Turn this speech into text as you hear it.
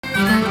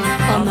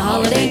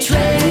holiday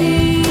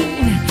train,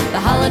 the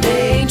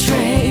holiday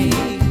train,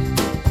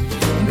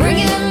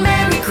 bringing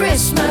Merry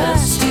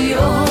Christmas to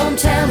your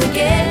hometown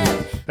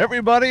again.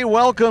 Everybody,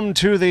 welcome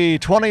to the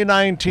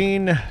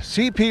 2019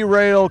 CP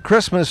Rail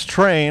Christmas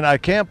Train. I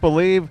can't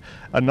believe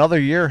another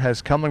year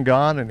has come and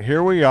gone, and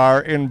here we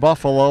are in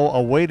Buffalo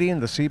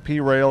awaiting the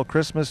CP Rail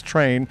Christmas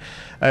Train.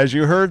 As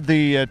you heard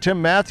the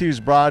Tim Matthews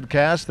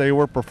broadcast, they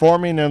were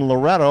performing in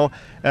Loretto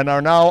and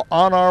are now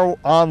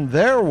on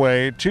their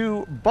way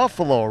to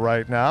Buffalo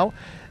right now.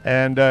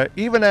 And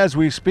even as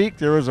we speak,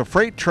 there is a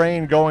freight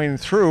train going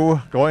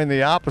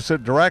the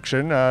opposite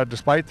direction.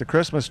 Despite the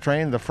Christmas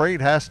train, the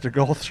freight has to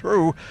go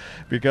through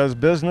because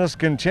business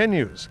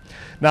continues.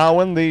 Now,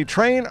 when the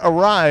train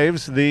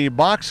arrives, the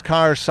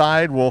boxcar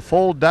side will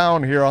fold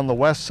down here on the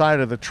west side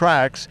of the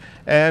tracks,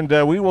 and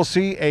we will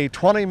see a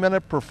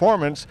 20-minute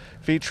performance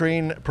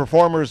featuring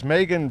performers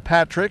Megan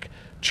Patrick,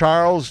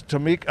 Charles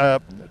Tamika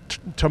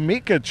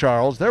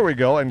Charles, there we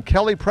go, and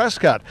Kelly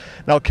Prescott.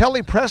 Now,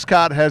 Kelly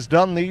Prescott has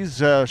done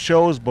these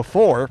shows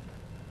before,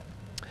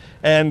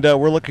 and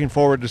we're looking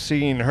forward to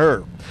seeing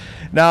her.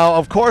 Now,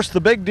 of course,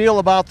 the big deal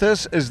about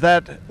this is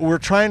that we're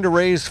trying to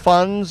raise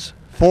funds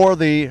for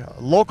the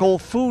local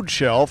food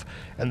shelf,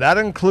 and that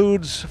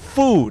includes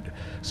food.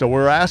 So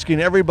we're asking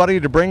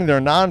everybody to bring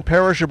their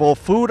non-perishable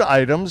food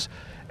items.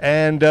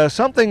 And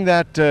something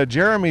that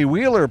Jeremy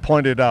Wheeler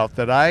pointed out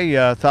that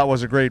I thought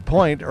was a great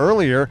point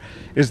earlier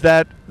is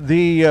that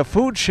the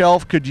food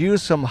shelf could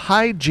use some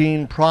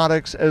hygiene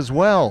products as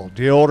well,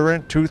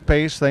 deodorant,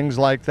 toothpaste, things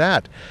like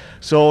that.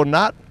 So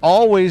not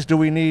always do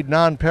we need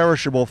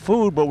non-perishable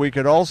food, but we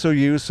could also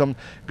use some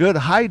good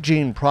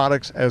hygiene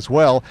products as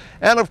well,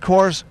 and of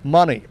course,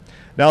 money.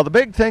 Now, the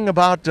big thing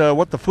about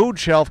what the food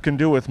shelf can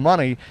do with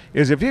money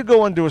is if you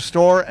go into a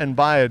store and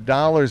buy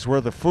 $1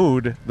 worth of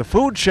food, the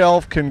food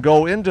shelf can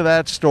go into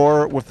that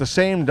store with the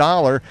same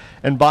dollar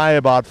and buy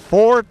about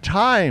 4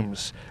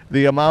 times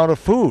the amount of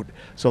food.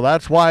 So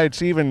that's why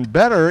it's even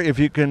better if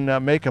you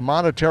can make a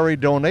monetary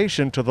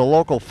donation to the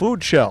local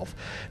food shelf.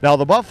 Now,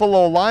 the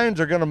Buffalo Lions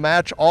are going to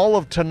match all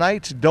of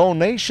tonight's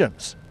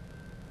donations.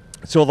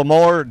 So the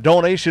more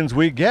donations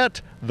we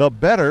get, the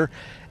better.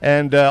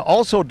 And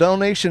also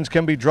donations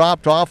can be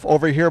dropped off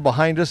over here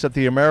behind us at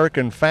the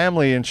American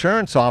Family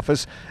Insurance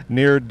Office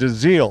near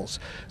DeZiels.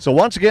 So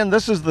once again,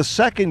 this is the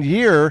second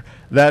year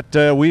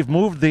that we've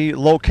moved the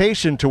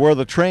location to where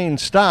the train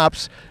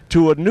stops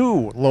to a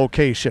new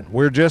location.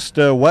 We're just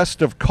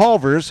west of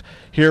Culver's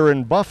here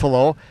in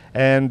Buffalo.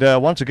 And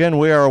once again,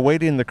 we are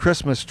awaiting the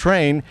Christmas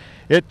train.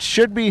 It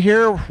should be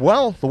here,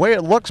 well, the way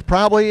it looks,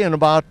 probably in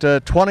about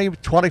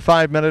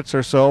 20-25 minutes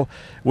or so.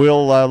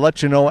 We'll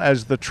let you know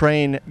as the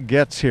train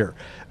gets here.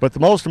 But the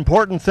most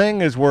important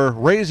thing is we're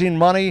raising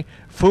money,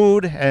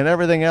 food, and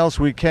everything else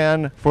we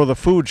can for the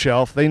food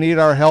shelf. They need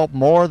our help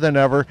more than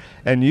ever,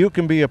 and you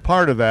can be a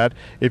part of that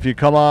if you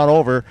come on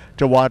over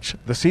to watch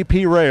the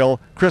CP Rail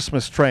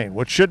Christmas Train,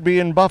 which should be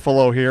in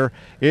Buffalo here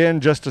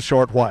in just a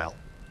short while.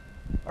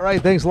 All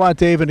right, thanks a lot,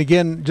 Dave. And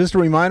again, just a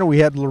reminder, we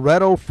had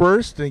Loretto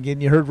first. And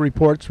again, you heard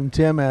reports from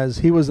Tim as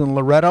he was in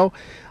Loretto.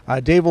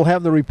 Dave will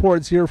have the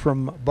reports here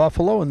from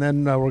Buffalo, and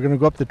then we're going to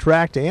go up the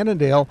track to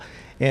Annandale.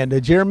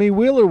 And Jeremy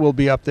Wheeler will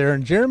be up there.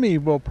 And Jeremy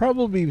will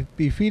probably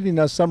be feeding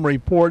us some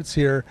reports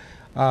here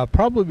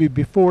probably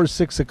before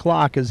 6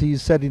 o'clock as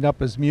he's setting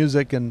up his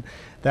music and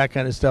that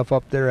kind of stuff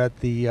up there at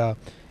the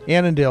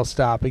Annandale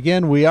stop.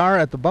 Again, we are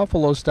at the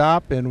Buffalo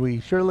stop, and we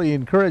surely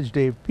encourage,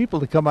 Dave,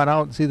 people to come on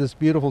out and see this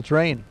beautiful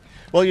train.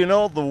 Well, you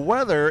know, the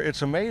weather,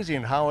 it's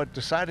amazing how it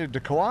decided to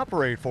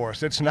cooperate for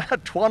us. It's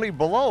not 20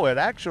 below. It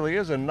actually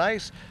is a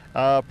nice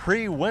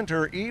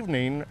pre-winter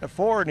evening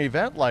for an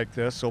event like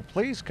this, so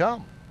please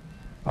come.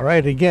 All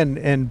right, again,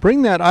 and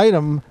bring that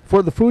item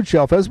for the food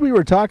shelf. As we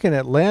were talking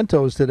at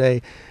Lantos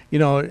today, you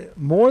know,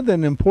 more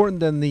than important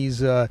than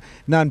these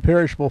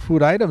non-perishable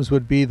food items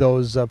would be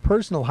those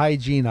personal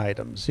hygiene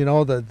items. You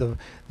know, the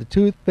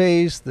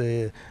toothpaste,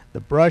 the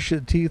brush,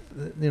 the teeth,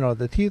 you know,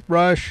 the teeth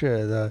brush,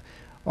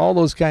 all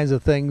those kinds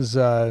of things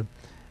that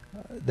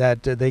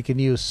they can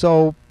use,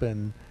 soap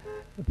and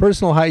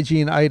personal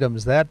hygiene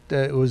items. That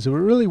was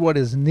really what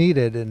is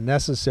needed and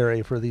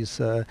necessary for these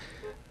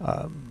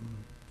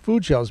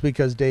food shelves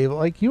because, Dave,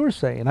 like you were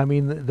saying, I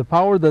mean, the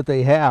power that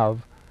they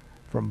have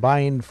from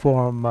buying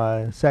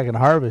from Second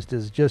Harvest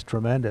is just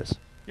tremendous.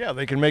 Yeah,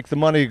 they can make the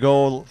money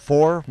go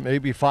 4,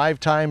 maybe 5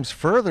 times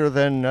further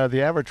than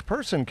the average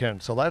person can.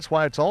 So that's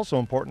why it's also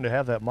important to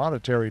have that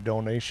monetary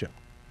donation.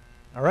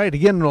 All right,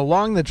 again,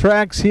 along the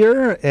tracks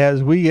here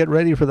as we get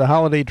ready for the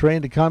holiday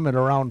train to come at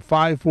around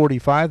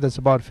 5:45. That's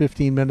about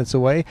 15 minutes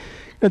away.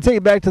 Going to take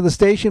it back to the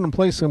station and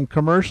play some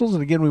commercials.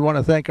 And again, we want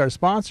to thank our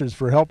sponsors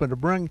for helping to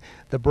bring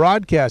the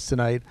broadcast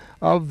tonight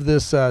of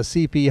this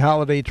CP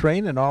holiday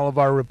train and all of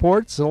our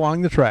reports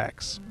along the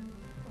tracks.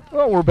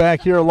 Well, we're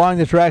back here along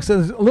the tracks.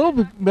 There's a little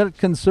bit of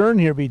concern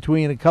here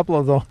between a couple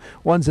of the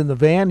ones in the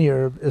van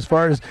here as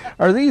far as,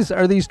 are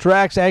these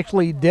tracks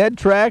actually dead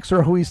tracks,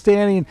 or are we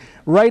standing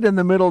right in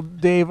the middle,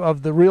 Dave,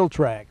 of the real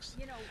tracks?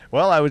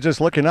 Well, I was just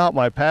looking out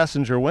my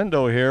passenger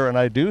window here, and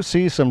I do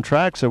see some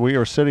tracks that we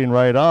are sitting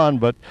right on,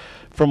 but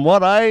from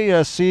what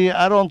I see,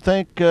 I don't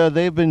think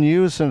they've been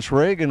used since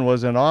Reagan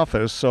was in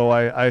office, so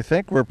I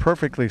think we're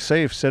perfectly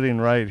safe sitting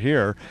right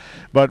here.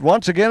 But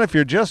once again, if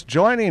you're just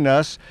joining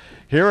us,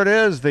 here it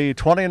is, the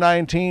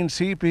 2019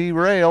 CP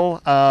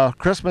Rail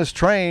Christmas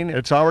train.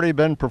 It's already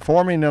been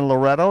performing in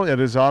Loretto. It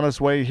is on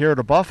its way here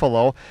to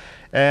Buffalo,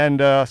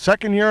 and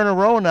second year in a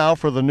row now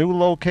for the new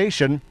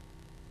location.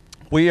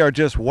 We are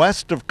just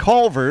west of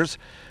Culver's,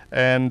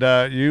 and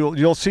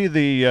you'll see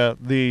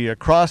the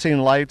crossing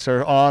lights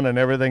are on and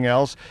everything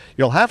else.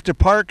 You'll have to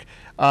park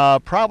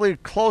probably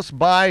close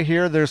by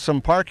here. There's some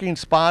parking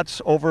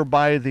spots over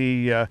by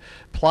the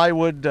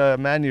plywood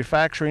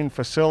manufacturing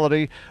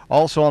facility.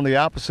 Also on the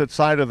opposite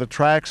side of the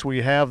tracks,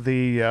 we have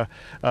the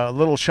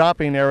little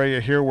shopping area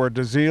here where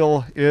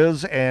DeZiel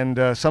is,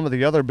 and some of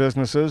the other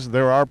businesses.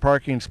 There are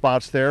parking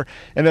spots there,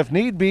 and if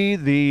need be,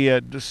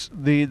 the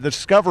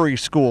Discovery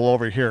School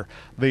over here.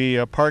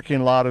 The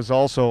parking lot is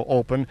also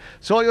open,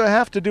 so you'll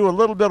have to do a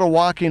little bit of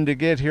walking to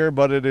get here,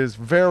 but it is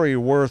very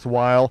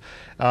worthwhile.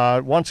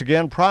 Once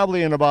again,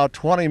 probably in about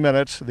 20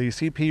 minutes, the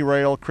CP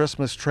Rail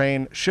Christmas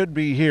train should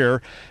be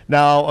here.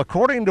 Now,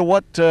 according to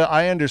what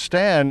I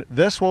understand,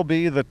 this will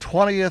be the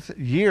 20th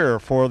year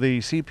for the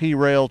CP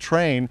Rail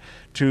train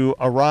to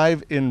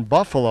arrive in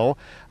Buffalo.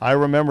 I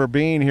remember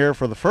being here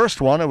for the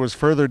first one. It was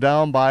further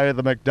down by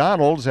the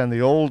McDonald's, and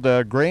the old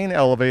grain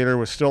elevator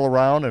was still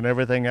around and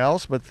everything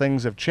else, but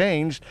things have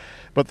changed.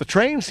 But the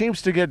train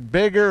seems to get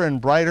bigger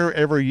and brighter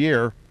every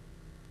year.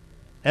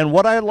 And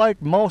what I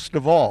like most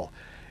of all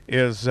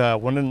is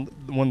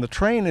when the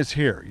train is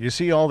here, you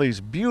see all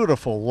these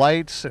beautiful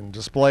lights and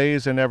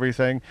displays and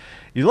everything.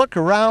 You look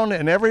around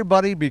and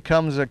everybody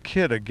becomes a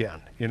kid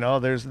again. You know,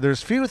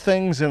 there's few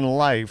things in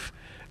life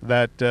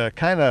that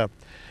kind of,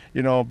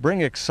 you know,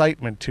 bring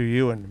excitement to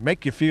you and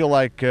make you feel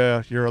like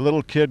you're a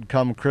little kid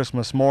come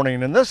Christmas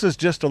morning. And this is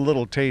just a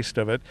little taste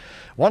of it.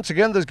 Once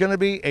again, there's going to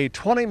be a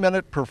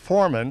 20-minute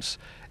performance,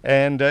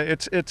 and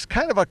it's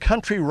kind of a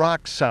country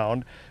rock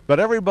sound, but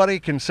everybody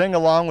can sing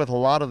along with a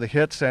lot of the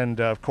hits, and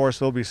of course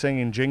they'll be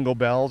singing Jingle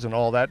Bells and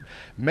all that.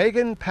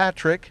 Megan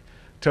Patrick,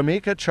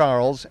 Tamika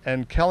Charles,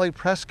 and Kelly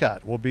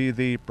Prescott will be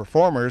the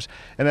performers.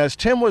 And as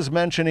Tim was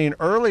mentioning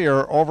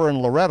earlier over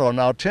in Loretto,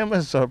 now Tim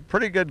is a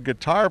pretty good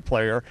guitar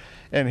player,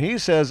 and he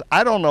says,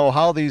 I don't know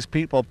how these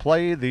people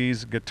play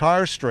these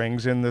guitar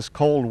strings in this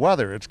cold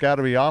weather. It's got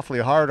to be awfully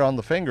hard on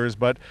the fingers,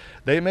 but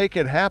they make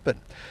it happen.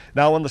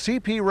 Now, when the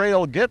CP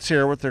Rail gets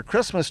here with their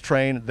Christmas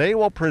train, they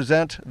will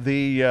present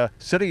the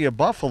city of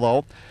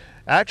Buffalo,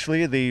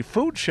 actually the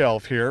food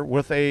shelf here,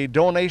 with a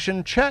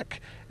donation check.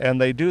 And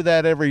they do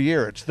that every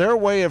year. It's their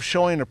way of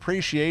showing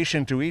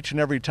appreciation to each and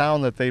every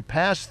town that they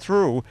pass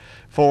through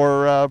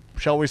for,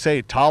 shall we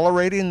say,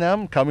 tolerating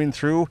them, coming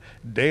through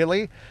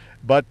daily.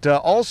 But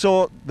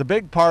also, the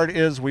big part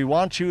is we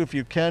want you, if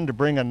you can, to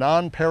bring a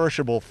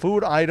non-perishable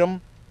food item.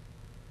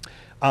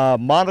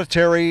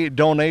 Monetary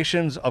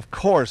donations, of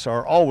course,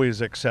 are always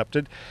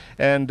accepted.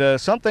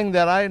 And something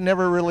that I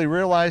never really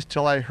realized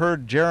till I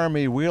heard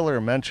Jeremy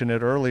Wheeler mention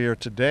it earlier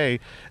today,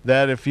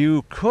 that if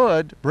you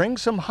could bring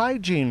some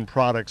hygiene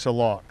products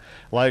along,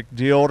 like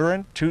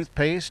deodorant,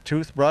 toothpaste,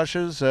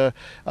 toothbrushes,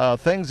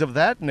 things of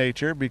that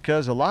nature,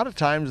 because a lot of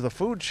times the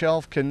food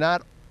shelf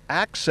cannot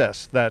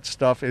access that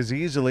stuff as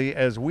easily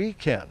as we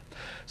can.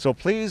 So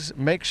please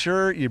make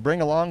sure you bring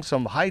along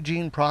some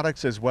hygiene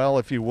products as well,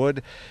 if you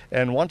would.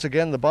 And once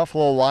again, the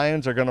Buffalo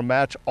Lions are going to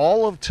match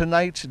all of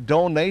tonight's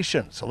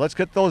donations. So let's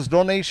get those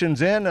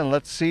donations in, and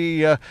let's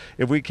see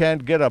if we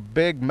can't get a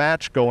big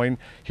match going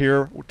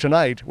here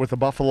tonight with the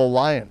Buffalo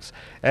Lions.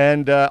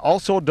 And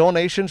also,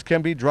 donations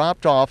can be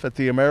dropped off at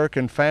the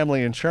American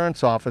Family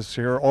Insurance office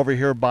here, over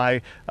here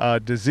by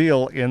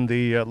DeZiel in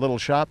the little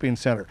shopping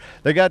center.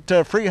 They got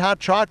free hot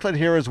chocolate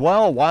here as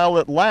well while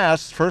it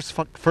lasts.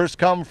 First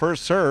come,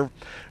 first serve.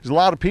 There's a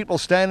lot of people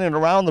standing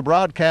around the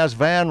broadcast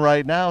van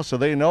right now, so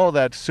they know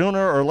that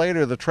sooner or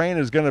later the train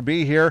is going to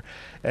be here.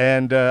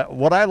 And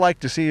what I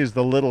like to see is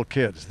the little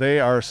kids. They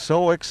are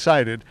so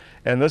excited,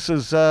 and this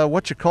is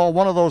what you call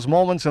one of those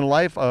moments in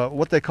life,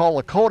 what they call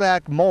a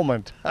Kodak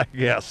moment, I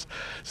guess.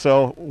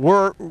 So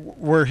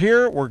we're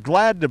here. We're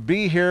glad to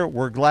be here.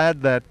 We're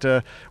glad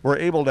that we're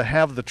able to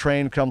have the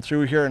train come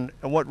through here. And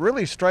what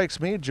really strikes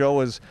me, Joe,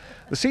 is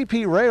the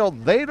CP Rail,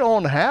 they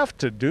don't have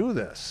to do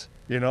this.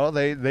 You know,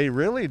 they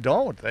really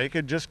don't. They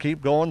could just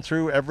keep going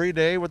through every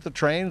day with the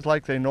trains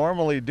like they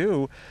normally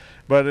do,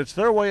 but it's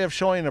their way of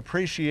showing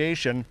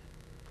appreciation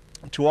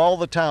to all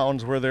the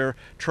towns where their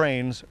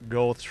trains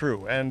go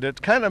through. And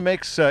it kind of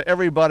makes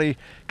everybody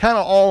kind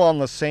of all on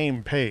the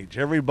same page.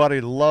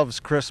 Everybody loves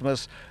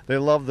Christmas. They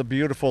love the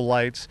beautiful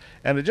lights,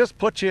 and it just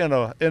puts you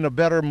in a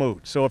better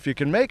mood. So if you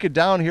can make it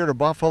down here to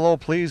Buffalo,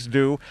 please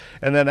do.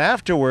 And then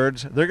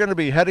afterwards, they're going to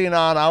be heading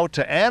on out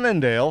to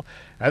Annandale.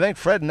 I think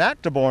Fred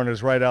Nactaborn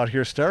is right out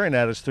here staring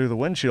at us through the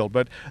windshield.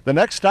 But the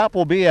next stop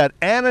will be at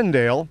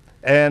Annandale,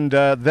 and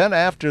then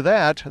after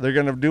that, they're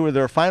going to do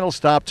their final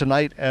stop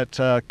tonight at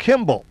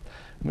Kimball.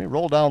 Let me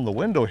roll down the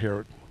window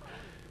here.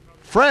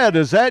 Fred,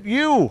 is that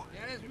you?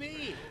 That is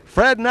me.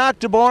 Fred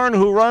Noctiborn,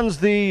 who runs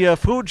the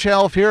food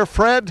shelf here.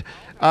 Fred,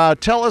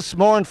 tell us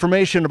more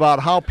information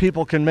about how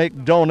people can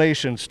make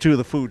donations to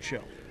the food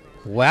shelf.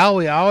 Well,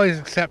 we always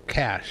accept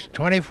cash,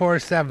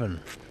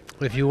 24/7.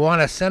 If you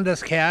want to send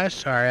us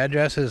cash, our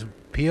address is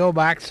P.O.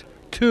 Box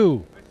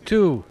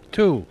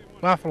 222,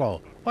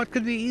 Buffalo. What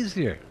could be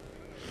easier?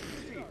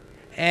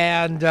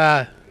 And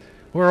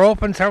we're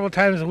open several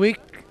times a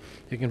week.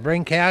 You can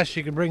bring cash,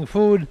 you can bring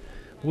food.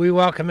 We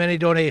welcome any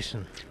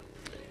donation.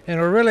 And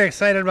we're really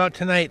excited about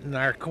tonight and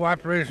our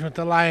cooperation with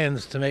the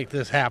Lions to make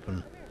this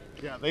happen.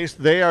 Yeah,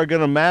 they are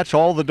going to match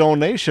all the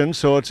donations,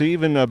 so it's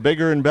even a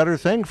bigger and better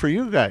thing for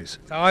you guys.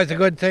 It's always a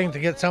good thing to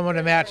get someone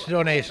to match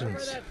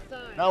donations.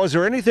 Now, is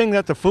there anything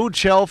that the food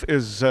shelf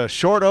is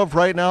short of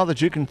right now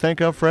that you can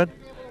think of, Fred?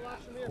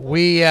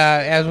 We,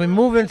 as we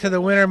move into the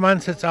winter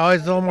months, it's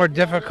always a little more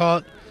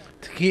difficult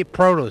to keep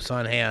produce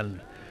on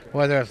hand,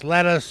 whether it's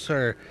lettuce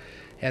or,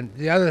 and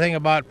the other thing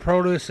about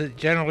produce, it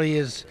generally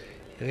is,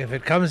 if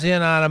it comes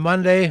in on a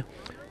Monday,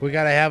 we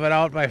got to have it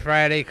out by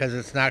Friday because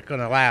it's not going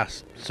to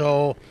last.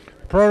 So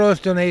produce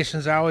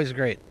donations are always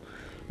great.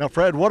 Now,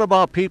 Fred, what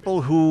about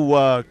people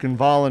who can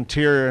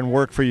volunteer and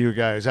work for you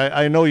guys?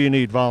 I know you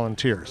need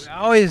volunteers.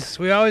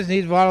 We always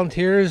need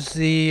volunteers.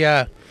 We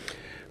have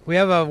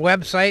a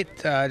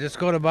website. Just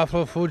go to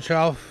Buffalo Food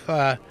Shelf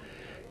online,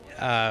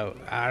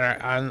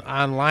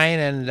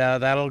 and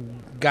that'll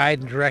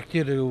guide and direct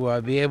you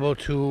to be able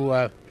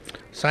to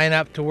sign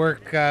up to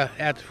work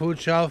at the food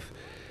shelf.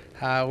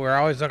 We're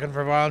always looking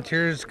for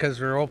volunteers because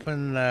we're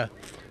open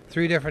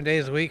 3 different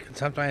days a week, and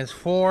sometimes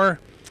 4.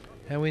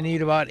 And we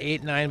need about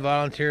 8-9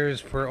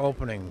 volunteers per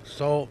opening.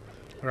 So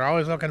we're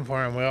always looking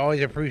for them. We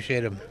always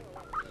appreciate them.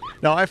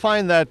 Now, I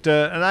find that,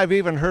 and I've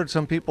even heard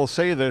some people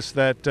say this,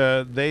 that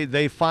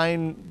they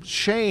find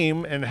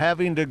shame in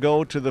having to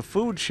go to the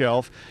food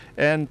shelf.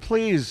 And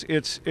please,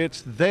 it's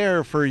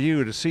there for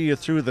you to see you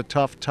through the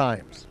tough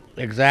times.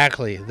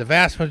 Exactly. The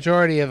vast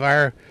majority of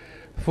our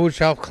food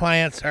shelf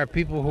clients are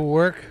people who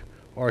work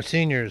or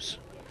seniors.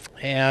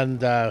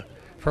 And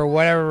for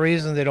whatever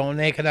reason, they don't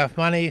make enough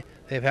money.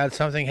 They've had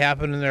something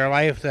happen in their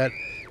life that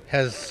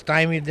has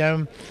stymied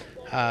them.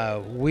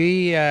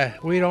 We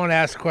don't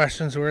ask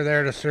questions. We're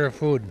there to serve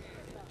food.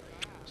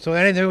 So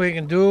anything we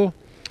can do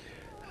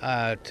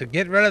to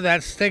get rid of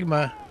that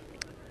stigma,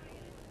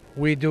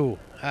 we do.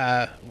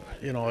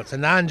 It's a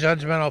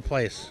non-judgmental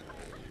place.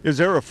 Is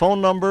there a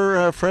phone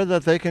number, Fred,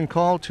 that they can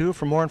call too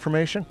for more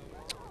information?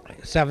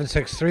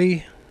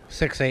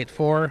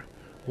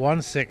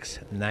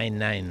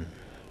 763-684-1699.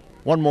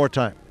 One more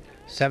time.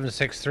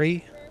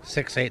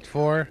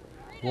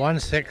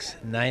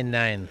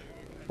 763-684-1699.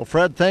 Well,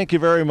 Fred, thank you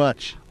very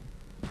much.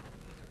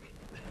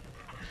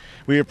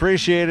 We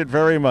appreciate it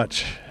very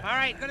much. All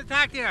right, good to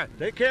talk to you.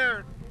 Take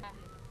care.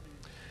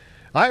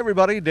 Hi,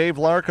 everybody. Dave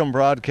Larkham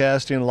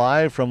broadcasting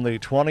live from the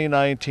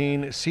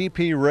 2019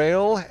 CP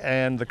Rail,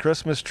 and the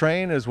Christmas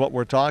train is what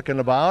we're talking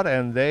about,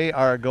 and they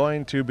are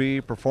going to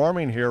be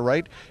performing here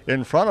right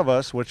in front of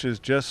us, which is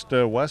just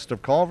west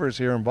of Culver's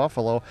here in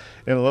Buffalo,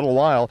 in a little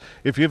while.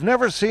 If you've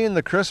never seen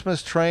the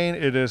Christmas train,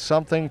 it is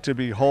something to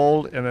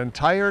behold, an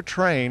entire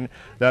train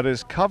that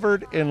is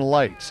covered in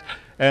lights.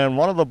 And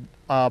one of the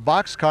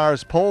box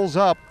cars pulls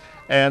up,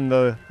 and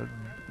the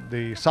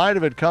side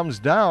of it comes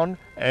down,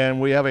 and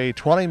we have a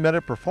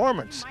 20-minute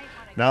performance.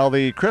 Now,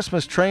 the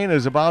Christmas train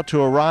is about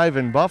to arrive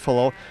in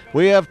Buffalo.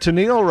 We have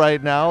Tennille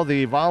right now,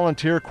 the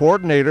volunteer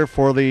coordinator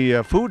for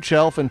the food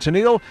shelf. And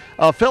Tennille,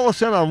 fill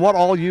us in on what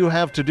all you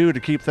have to do to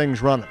keep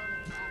things running.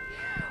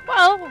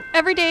 Well,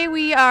 every day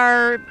we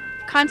are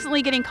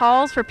constantly getting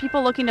calls for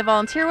people looking to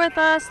volunteer with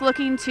us,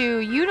 looking to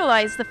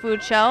utilize the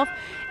food shelf.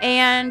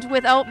 And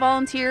without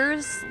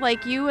volunteers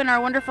like you and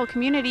our wonderful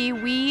community,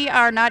 we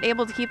are not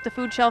able to keep the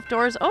food shelf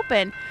doors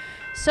open.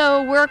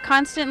 So we're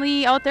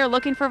constantly out there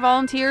looking for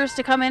volunteers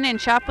to come in and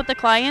shop with the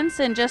clients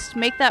and just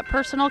make that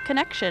personal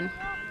connection.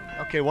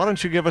 Okay, why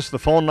don't you give us the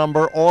phone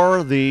number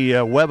or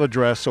the web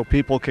address so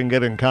people can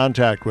get in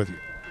contact with you?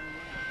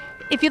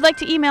 If you'd like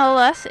to email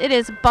us, it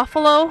is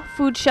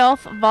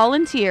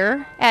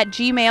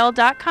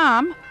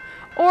buffalofoodshelfvolunteer@gmail.com,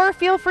 or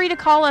feel free to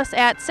call us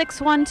at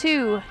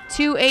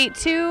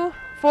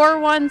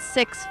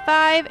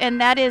 612-282-4165, and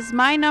that is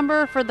my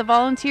number for the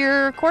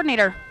volunteer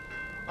coordinator.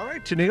 All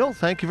right, Tennille,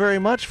 thank you very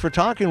much for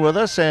talking with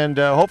us, and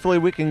hopefully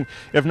we can,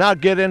 if not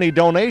get any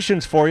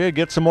donations for you,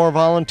 get some more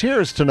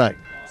volunteers tonight.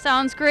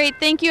 Sounds great.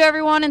 Thank you,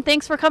 everyone, and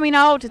thanks for coming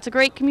out. It's a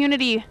great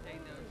community.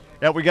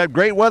 Yeah, we got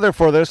great weather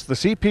for this. The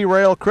CP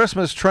Rail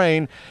Christmas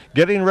train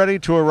getting ready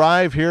to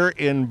arrive here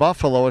in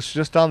Buffalo. It's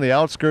just on the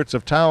outskirts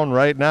of town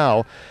right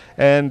now.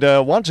 And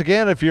once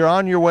again, if you're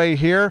on your way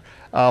here,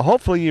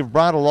 hopefully you've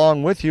brought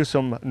along with you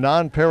some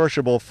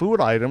non-perishable food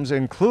items,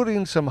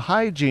 including some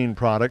hygiene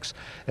products.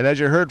 And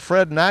as you heard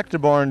Fred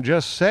Noctiborn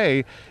just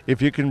say,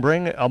 if you can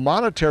bring a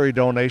monetary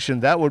donation,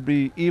 that would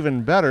be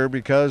even better,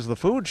 because the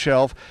food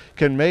shelf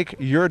can make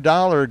your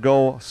dollar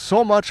go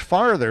so much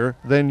farther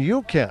than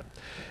you can.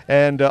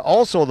 And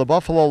also, the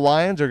Buffalo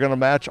Lions are going to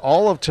match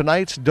all of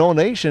tonight's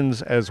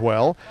donations as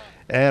well.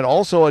 And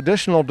also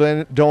additional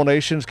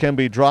donations can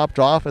be dropped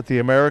off at the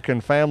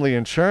American Family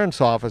Insurance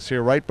office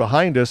here right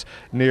behind us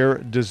near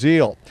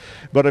DeZiel.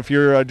 But if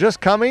you're just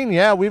coming,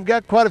 yeah, we've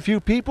got quite a few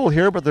people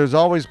here, but there's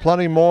always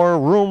plenty more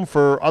room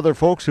for other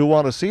folks who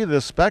want to see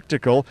this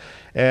spectacle.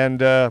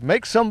 And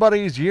make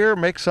somebody's year,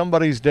 make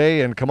somebody's day,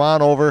 and come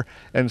on over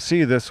and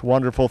see this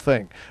wonderful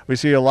thing. We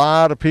see a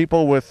lot of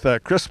people with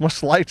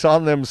Christmas lights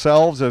on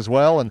themselves as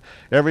well, and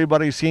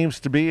everybody seems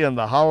to be in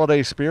the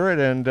holiday spirit.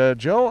 And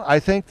Joe, I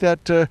think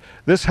that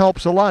this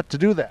helps a lot to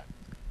do that.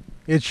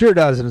 It sure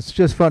does, and it's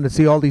just fun to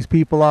see all these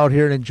people out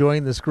here and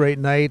enjoying this great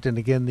night. And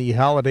again, the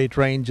holiday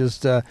train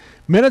just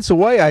minutes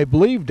away, I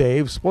believe,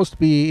 Dave. Supposed to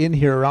be in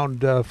here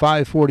around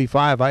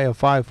 5:45. I have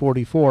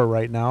 5:44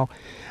 right now.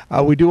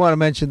 We do want to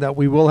mention that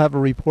we will have a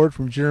report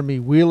from Jeremy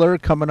Wheeler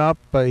coming up.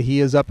 He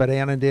is up at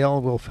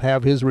Annandale. We'll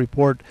have his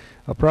report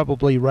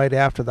probably right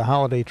after the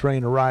holiday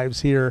train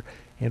arrives here,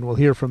 and we'll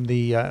hear from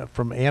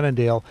from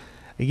Annandale.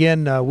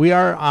 Again, we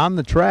are on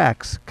the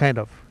tracks, kind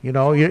of. You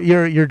know,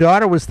 your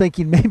daughter was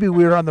thinking maybe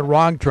we were on the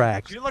wrong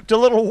tracks. She looked a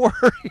little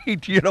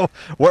worried. You know,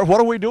 what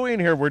are we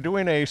doing here? We're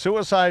doing a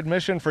suicide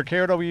mission for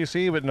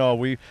KRWC, but no,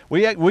 we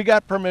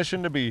got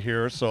permission to be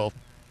here, so.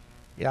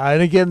 Yeah,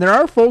 and again, there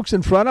are folks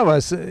in front of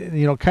us,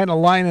 you know, kind of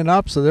lining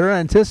up, so they're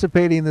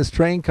anticipating this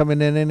train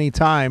coming in any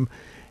time.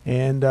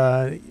 And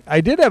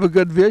I did have a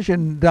good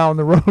vision down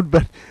the road,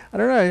 but I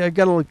don't know, I've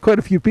got quite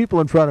a few people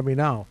in front of me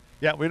now.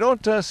 Yeah, we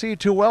don't see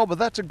too well, but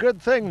that's a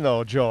good thing,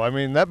 though, Joe. I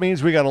mean, that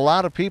means we got a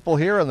lot of people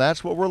here, and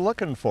that's what we're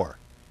looking for.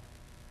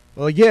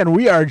 Well, again,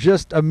 we are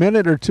just a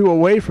minute or two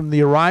away from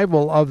the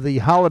arrival of the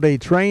holiday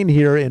train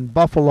here in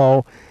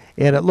Buffalo,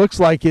 and it looks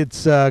like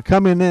it's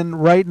coming in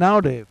right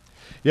now, Dave.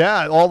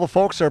 Yeah, all the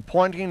folks are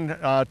pointing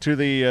to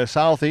the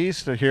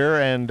southeast here,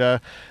 and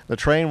the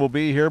train will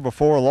be here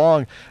before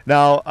long.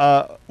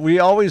 Now, we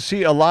always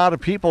see a lot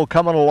of people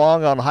coming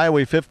along on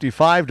Highway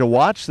 55 to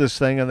watch this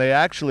thing, and they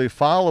actually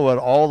follow it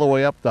all the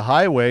way up the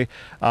highway.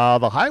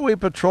 The Highway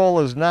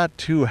Patrol is not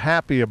too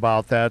happy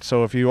about that,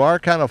 so if you are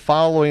kind of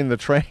following the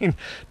train,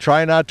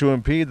 try not to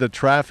impede the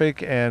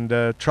traffic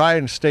and try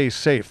and stay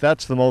safe.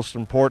 That's the most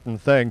important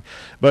thing.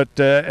 But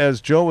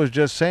as Joe was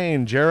just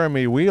saying,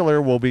 Jeremy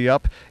Wheeler will be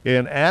up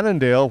in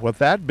Annandale with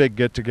that big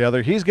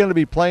get-together. He's going to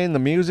be playing the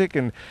music,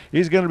 and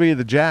he's going to be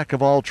the jack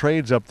of all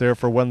trades up there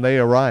for when they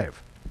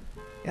arrive.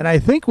 And I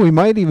think we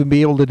might even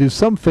be able to do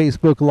some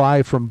Facebook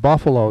Live from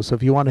Buffalo. So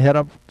if you want to head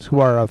up to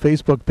our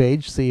Facebook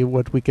page, see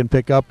what we can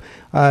pick up.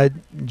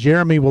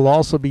 Jeremy will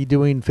also be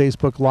doing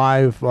Facebook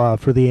Live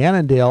for the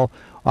Annandale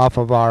off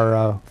of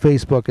our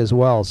Facebook as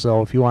well.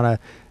 So if you want to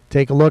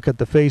take a look at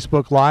the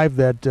Facebook Live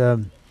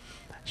that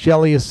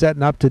Shelley is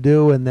setting up to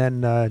do, and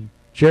then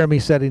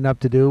Jeremy's setting up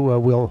to do,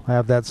 we'll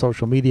have that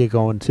social media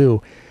going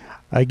too.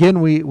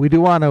 Again, we do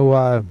want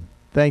to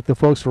thank the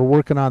folks for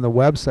working on the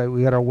website.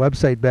 We got our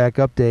website back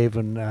up, Dave,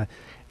 and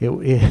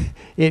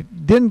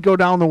it didn't go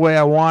down the way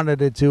I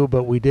wanted it to,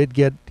 but we did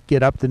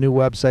get up the new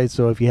website.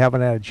 So if you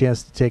haven't had a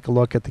chance to take a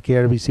look at the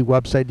KRWC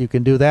website, you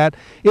can do that.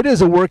 It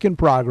is a work in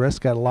progress.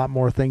 Got a lot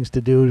more things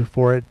to do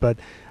for it, but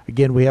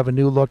again, we have a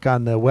new look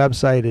on the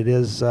website. It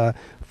is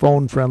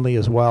phone friendly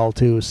as well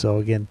too. So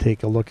again,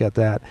 take a look at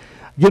that.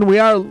 Again, we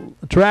are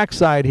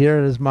trackside here,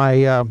 as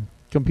my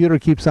computer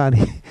keeps on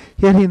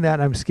hitting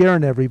that. I'm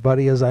scaring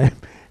everybody as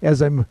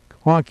I'm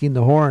honking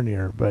the horn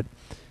here. But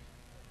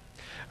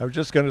I was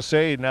just going to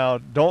say, now,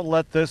 don't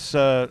let this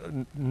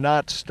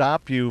not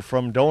stop you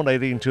from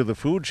donating to the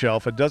food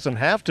shelf. It doesn't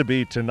have to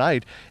be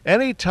tonight.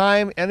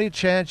 Anytime, any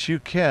chance you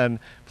can,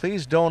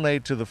 please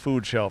donate to the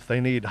food shelf. They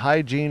need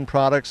hygiene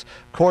products,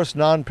 of course,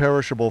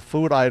 non-perishable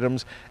food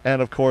items,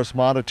 and of course,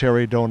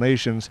 monetary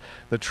donations.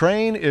 The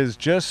train is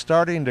just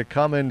starting to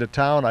come into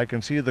town. I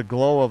can see the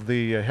glow of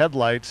the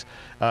headlights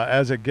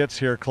as it gets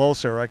here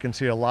closer. I can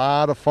see a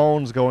lot of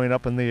phones going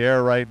up in the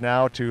air right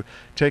now to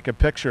take a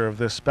picture of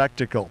this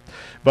spectacle.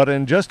 But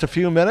in just a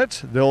few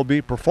minutes, they'll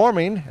be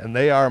performing, and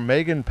they are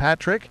Megan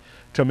Patrick,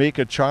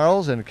 Tamika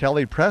Charles, and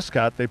Kelly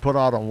Prescott. They put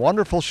out a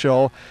wonderful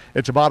show.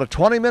 It's about a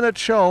 20-minute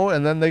show,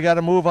 and then they got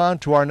to move on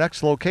to our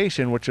next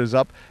location, which is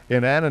up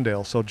in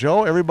Annandale. So,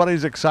 Joe,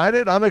 everybody's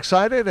excited. I'm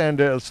excited, and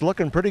it's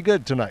looking pretty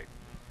good tonight.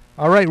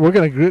 All right, we're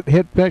going to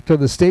hit back to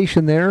the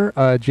station there.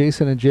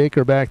 Jason and Jake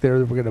are back there.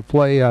 We're going to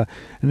play an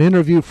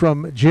interview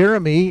from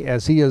Jeremy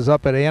as he is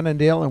up at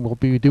Annandale, and we'll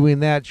be doing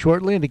that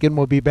shortly. And again,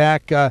 we'll be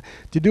back to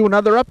do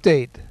another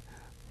update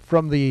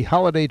from the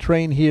holiday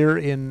train here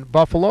in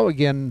Buffalo.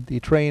 Again,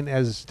 the train,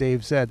 as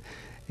Dave said,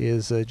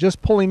 is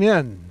just pulling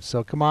in.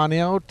 So come on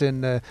out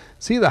and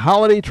see the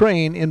holiday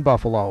train in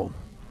Buffalo.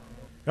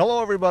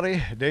 Hello,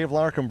 everybody. Dave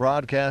Larkin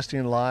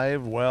broadcasting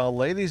live. Well,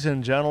 ladies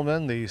and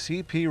gentlemen, the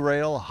CP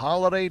Rail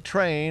holiday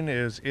train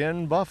is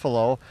in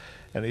Buffalo.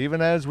 And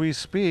even as we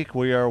speak,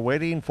 we are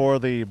waiting for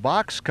the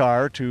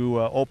boxcar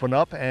to open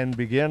up and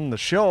begin the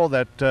show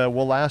that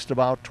will last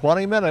about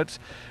 20 minutes.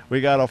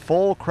 We got a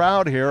full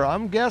crowd here.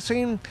 I'm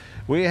guessing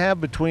we have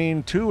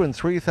between 2,000 and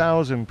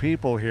 3,000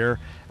 people here.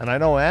 And I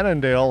know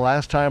Annandale,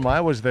 last time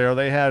I was there,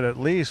 they had at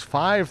least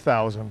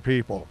 5,000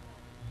 people.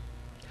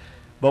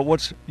 But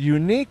what's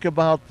unique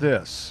about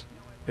this,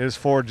 is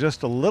for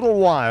just a little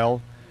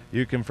while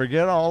you can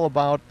forget all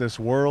about this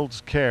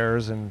world's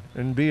cares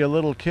and be a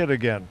little kid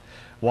again,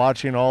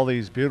 watching all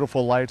these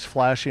beautiful lights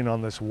flashing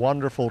on this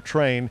wonderful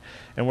train.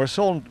 And we're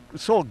so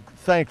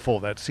thankful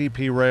that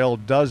CP Rail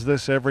does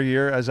this every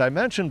year. As I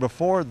mentioned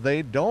before,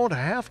 they don't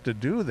have to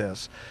do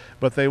this,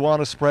 but they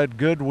want to spread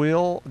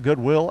goodwill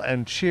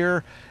and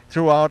cheer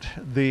throughout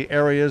the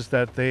areas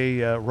that they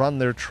run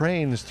their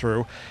trains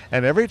through.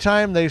 And every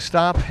time they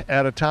stop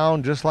at a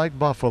town just like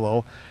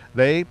Buffalo,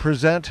 they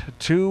present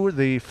to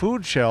the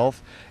food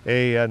shelf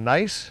a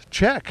nice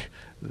check.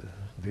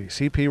 The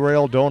CP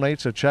Rail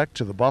donates a check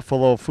to the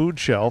Buffalo food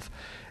shelf.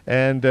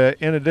 And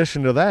in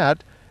addition to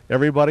that,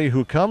 everybody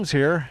who comes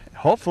here,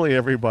 hopefully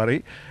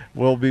everybody,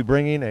 will be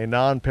bringing a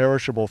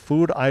non-perishable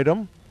food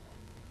item,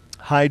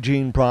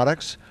 hygiene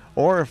products,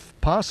 or if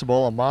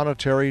possible, a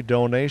monetary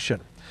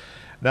donation.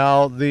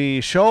 Now,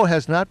 the show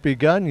has not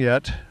begun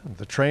yet.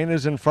 The train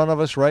is in front of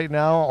us right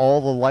now.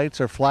 All the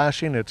lights are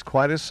flashing. It's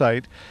quite a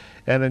sight.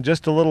 And in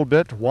just a little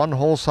bit, one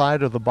whole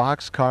side of the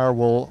boxcar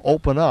will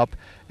open up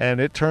and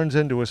it turns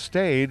into a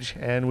stage,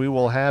 and we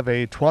will have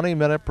a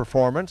 20-minute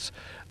performance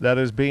that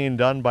is being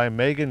done by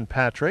Megan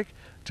Patrick,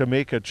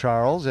 Tamika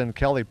Charles, and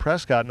Kelly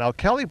Prescott. Now,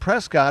 Kelly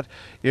Prescott,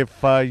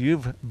 if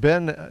you've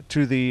been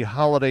to the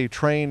holiday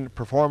train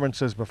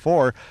performances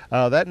before,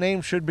 that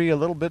name should be a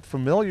little bit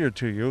familiar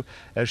to you,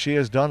 as she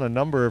has done a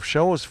number of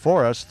shows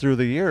for us through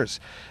the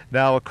years.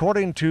 Now,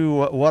 according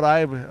to what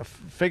I've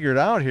figured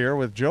out here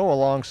with Joe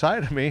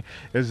alongside of me,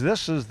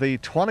 this is the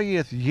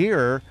 20th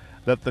year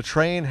that the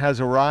train has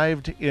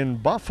arrived in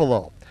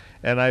Buffalo.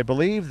 And I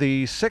believe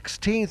the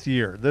 16th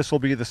year. This will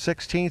be the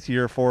 16th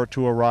year for it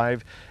to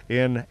arrive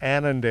in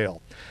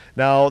Annandale.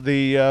 Now,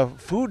 the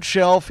food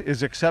shelf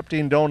is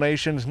accepting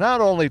donations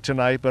not only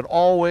tonight, but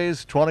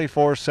always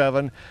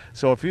 24/7.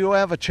 So if you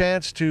have a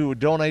chance to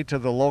donate to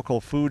the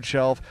local food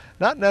shelf,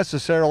 not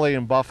necessarily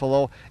in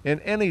Buffalo, in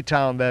any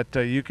town that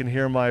you can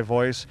hear my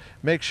voice,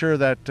 make sure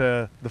that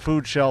the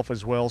food shelf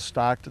is well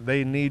stocked.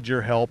 They need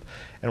your help.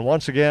 And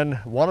once again,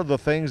 one of the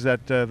things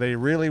that they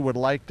really would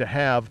like to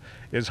have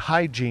is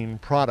hygiene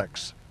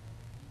products.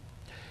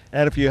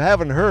 And if you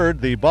haven't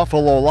heard, the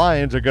Buffalo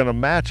Lions are going to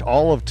match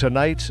all of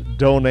tonight's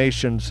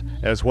donations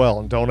as well.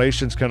 And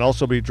donations can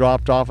also be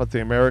dropped off at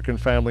the American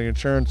Family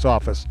Insurance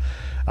office.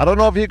 I don't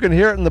know if you can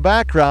hear it in the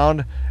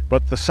background,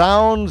 but the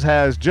sounds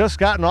has just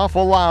gotten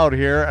awful loud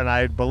here, and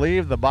I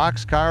believe the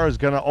boxcar is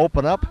going to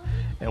open up,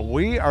 and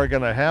we are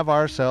going to have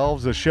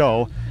ourselves a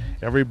show.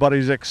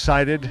 Everybody's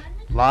excited.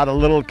 A lot of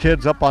little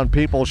kids up on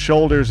people's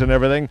shoulders and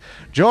everything.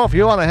 Joe, if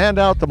you want to hand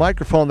out the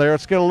microphone there,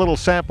 let's get a little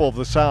sample of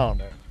the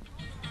sound there.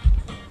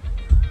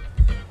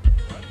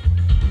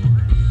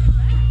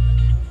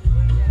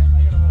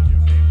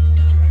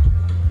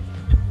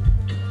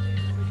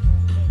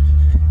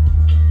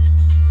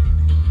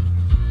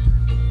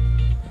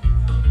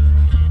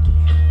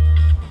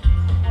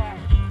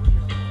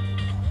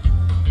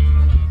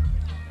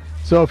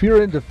 So if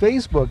you're into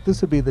Facebook,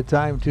 this would be the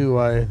time to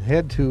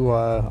head to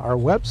our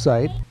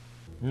website.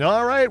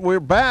 All right,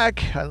 we're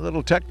back. A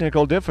little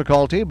technical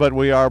difficulty, but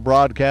we are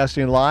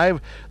broadcasting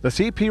live. The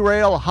CP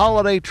Rail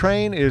Holiday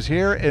Train is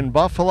here in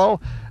Buffalo.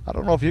 I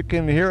don't know if you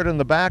can hear it in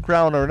the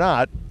background or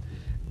not,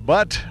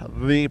 but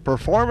the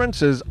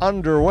performance is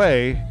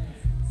underway,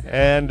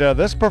 and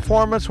this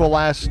performance will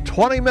last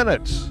 20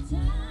 minutes.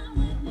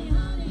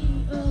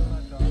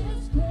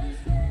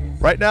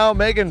 Right now,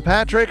 Megan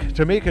Patrick,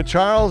 Tamika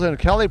Charles, and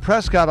Kelly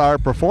Prescott are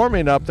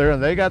performing up there,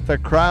 and they got the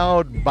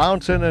crowd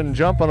bouncing and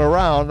jumping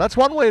around. That's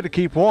one way to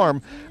keep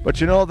warm, but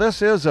you know,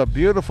 this is a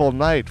beautiful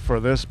night for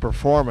this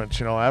performance.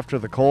 You know, after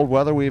the cold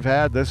weather we've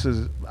had, this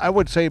is, I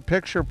would say,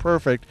 picture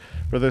perfect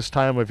for this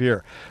time of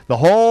year. The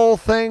whole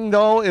thing,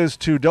 though, is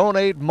to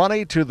donate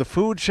money to the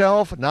food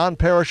shelf,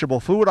 non-perishable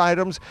food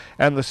items,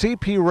 and the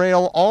CP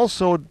Rail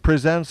also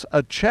presents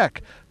a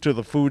check to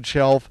the food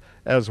shelf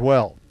as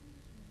well.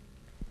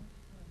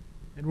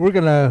 And we're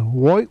going to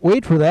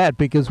wait for that,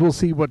 because we'll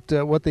see what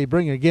they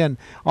bring. Again,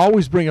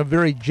 always bring a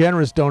very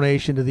generous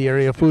donation to the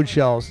area food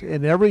shelves.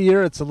 And every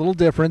year it's a little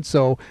different,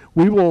 so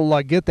we will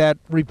get that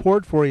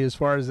report for you as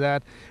far as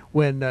that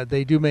when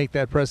they do make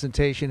that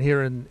presentation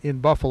here in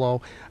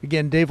Buffalo.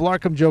 Again, Dave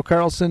Larkham, Joe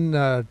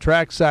Carlson,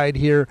 trackside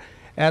here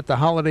at the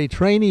Holiday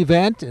Train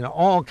event, and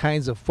all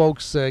kinds of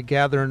folks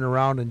gathering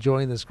around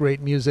enjoying this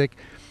great music.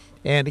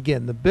 And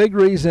again, the big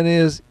reason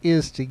is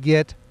to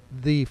get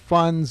the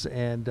funds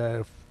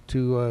and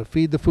to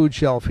feed the food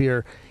shelf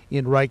here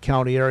in Wright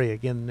County area.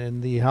 Again,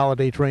 and the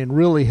Holiday Train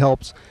really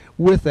helps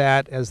with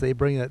that, as they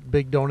bring that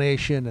big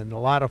donation, and a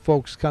lot of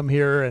folks come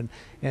here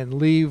and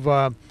leave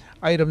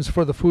items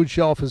for the food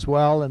shelf as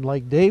well. And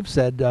like Dave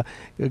said,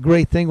 a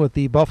great thing with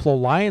the Buffalo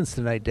Lions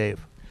tonight,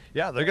 Dave.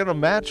 Yeah, they're going to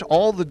match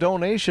all the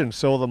donations,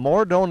 so the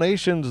more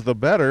donations, the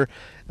better.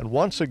 And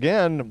once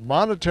again,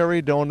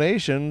 monetary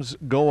donations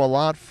go a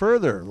lot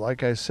further.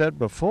 Like I said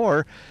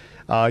before,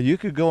 you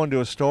could go into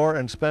a store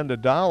and spend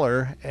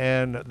 $1,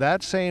 and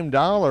that same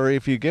dollar,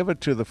 if you give it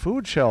to the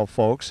food shelf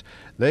folks,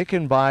 they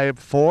can buy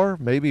 4,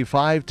 maybe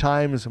 5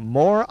 times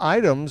more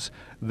items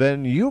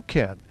than you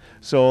can.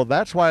 So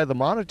that's why the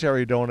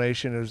monetary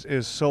donation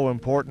is so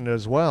important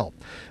as well.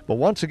 But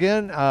once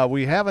again,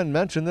 we haven't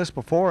mentioned this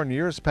before in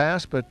years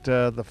past, but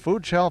the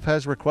food shelf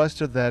has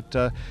requested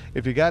that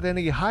if you got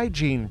any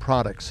hygiene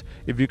products,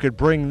 if you could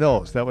bring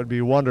those, that would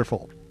be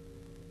wonderful.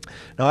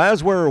 Now,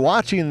 as we're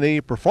watching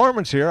the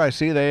performance here, I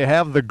see they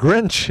have the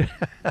Grinch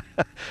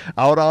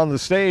out on the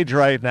stage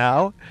right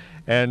now.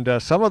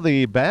 And some of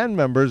the band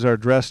members are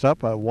dressed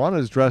up. One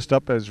is dressed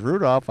up as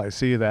Rudolph. I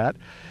see that.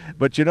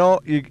 But, you know,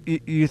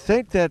 you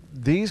think that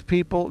these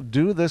people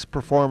do this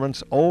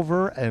performance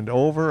over and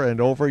over and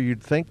over.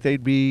 You'd think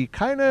they'd be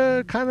kind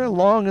of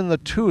long in the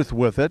tooth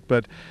with it,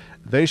 but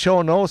they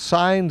show no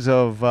signs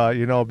of,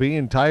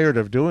 being tired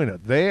of doing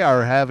it. They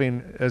are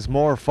having as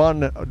more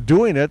fun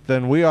doing it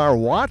than we are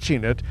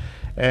watching it.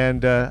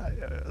 And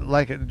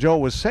like Joe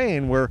was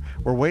saying, we're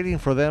waiting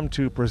for them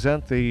to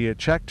present the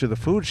check to the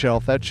food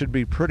shelf. That should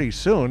be pretty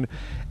soon.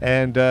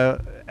 And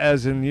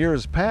as in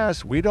years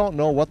past, we don't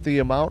know what the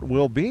amount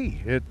will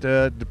be. It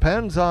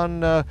depends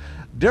on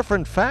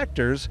different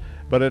factors,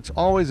 but it's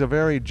always a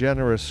very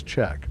generous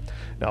check.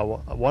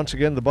 Now, once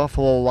again, the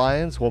Buffalo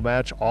Lions will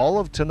match all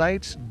of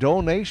tonight's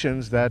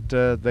donations that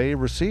they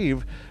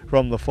receive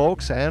from the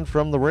folks and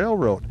from the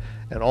railroad.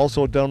 And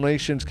also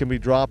donations can be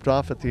dropped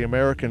off at the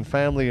American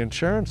Family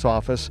Insurance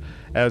Office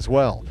as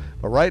well.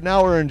 But right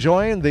now we're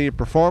enjoying the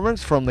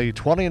performance from the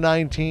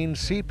 2019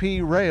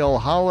 CP Rail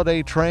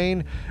Holiday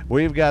Train.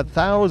 We've got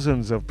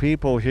thousands of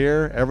people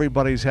here.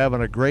 Everybody's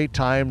having a great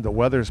time. The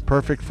weather's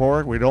perfect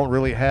for it. We don't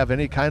really have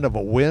any kind of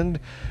a wind.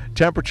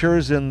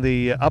 Temperatures in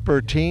the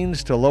upper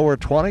teens to lower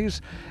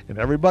 20s, and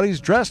everybody's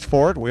dressed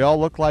for it. We all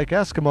look like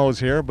Eskimos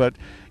here, but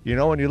you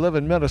know, when you live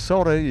in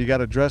Minnesota, you got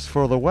to dress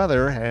for the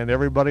weather, and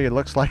everybody, it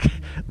looks like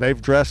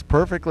they've dressed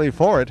perfectly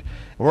for it.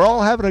 We're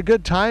all having a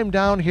good time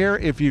down here.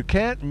 If you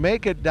can't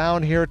make it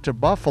down here to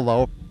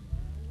Buffalo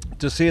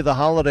to see the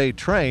holiday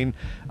train,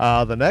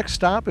 the next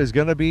stop is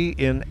going to be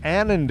in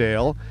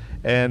Annandale.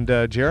 And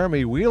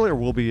Jeremy Wheeler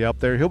will be up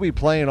there. He'll be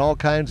playing all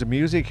kinds of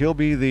music. He'll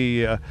be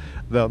the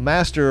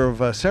master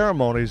of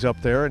ceremonies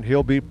up there, and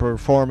he'll be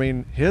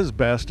performing his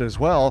best as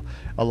well,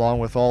 along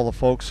with all the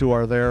folks who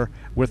are there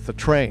with the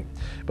train.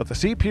 But the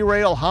CP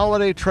Rail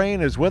Holiday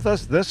Train is with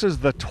us. This is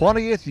the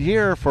 20th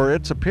year for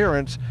its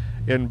appearance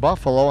in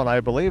Buffalo, and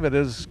I believe it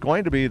is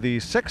going to be the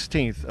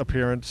 16th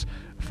appearance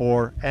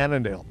for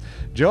Annandale.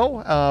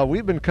 Joe,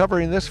 we've been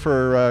covering this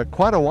for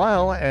quite a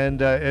while,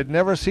 and it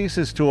never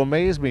ceases to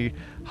amaze me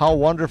how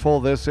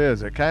wonderful this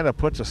is. It kind of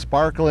puts a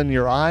sparkle in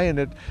your eye, and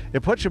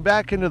it puts you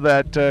back into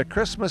that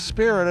Christmas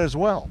spirit as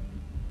well.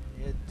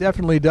 It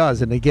definitely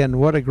does. And again,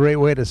 what a great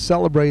way to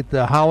celebrate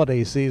the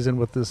holiday season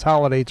with this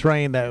holiday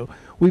train that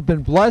we've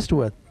been blessed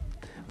with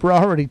for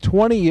already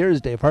 20 years,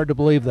 Dave. Hard to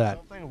believe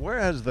that. Where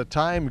has the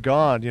time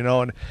gone, you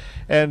know?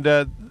 And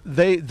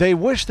they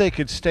wish they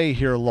could stay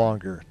here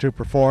longer to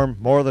perform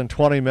more than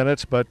 20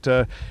 minutes, but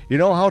you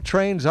know how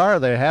trains are.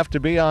 They have to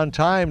be on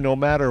time no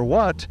matter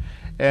what.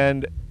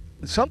 And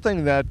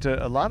something that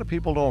a lot of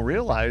people don't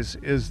realize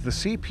is the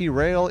CP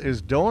Rail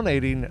is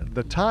donating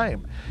the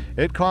time.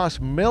 It costs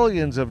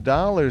millions of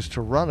dollars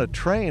to run a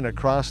train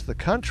across the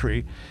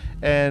country,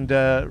 and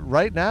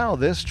right now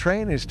this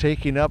train is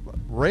taking up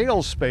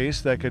rail space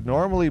that could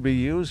normally be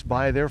used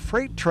by their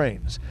freight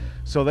trains.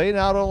 So they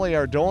not only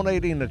are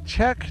donating a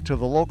check to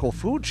the local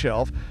food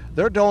shelf,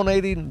 they're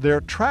donating their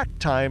track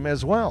time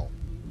as well.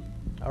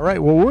 All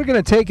right, well, we're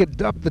going to take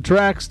it up the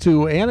tracks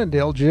to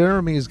Annandale.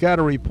 Jeremy's got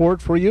a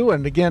report for you.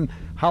 And again,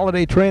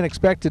 holiday train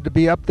expected to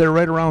be up there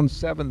right around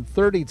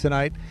 7:30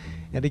 tonight.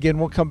 And again,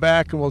 we'll come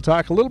back and we'll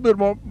talk a little bit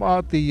more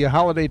about the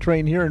holiday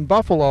train here in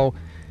Buffalo.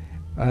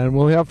 And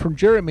we'll have from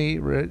Jeremy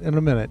in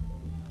a minute.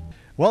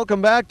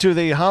 Welcome back to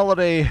the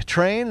holiday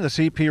train, the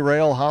CP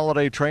Rail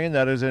holiday train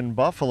that is in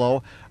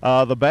Buffalo.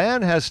 The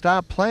band has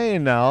stopped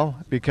playing now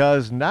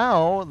because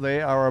now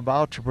they are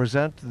about to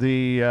present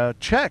the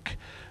check.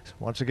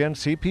 Once again,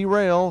 CP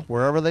Rail,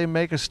 wherever they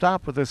make a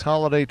stop with this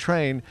holiday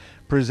train,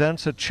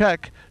 presents a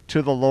check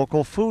to the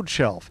local food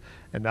shelf.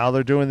 And now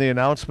they're doing the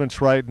announcements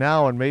right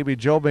now, and maybe,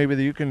 Joe,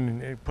 maybe you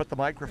can put the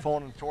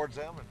microphone towards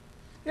them.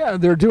 Yeah,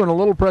 they're doing a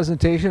little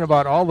presentation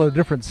about all the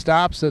different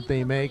stops that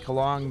they make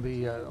along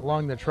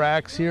the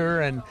tracks here,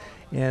 and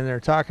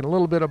they're talking a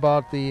little bit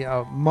about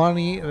the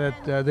money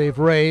that they've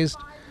raised.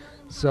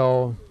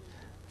 So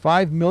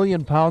 5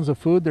 million pounds of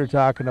food they're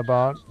talking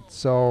about.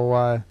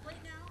 So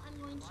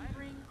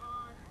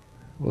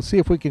we'll see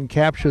if we can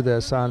capture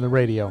this on the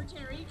radio.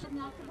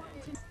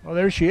 Well,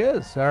 there she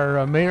is,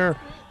 our Mayor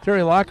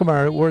Terry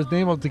Lockemar. Wasn't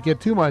able to get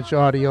too much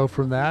audio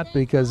from that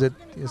because it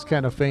is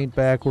kind of faint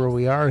back where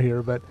we are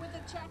here, but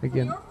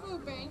again,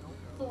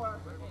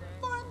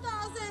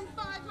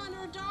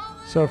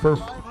 so for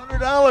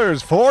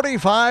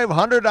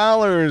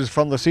 $4,500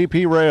 from the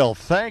CP Rail.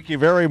 Thank you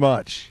very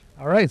much.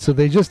 All right, so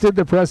they just did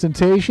the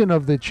presentation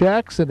of the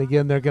checks, and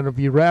again, they're going to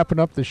be wrapping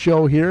up the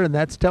show here, and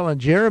that's telling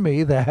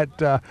Jeremy that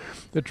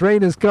the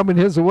train is coming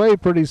his way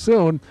pretty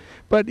soon.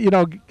 But, you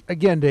know,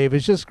 again, Dave,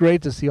 it's just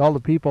great to see all the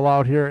people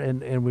out here,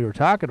 and we were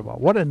talking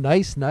about what a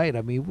nice night.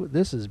 I mean,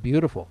 this is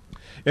beautiful.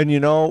 And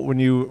when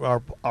you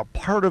are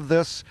part of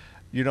this,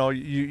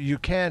 you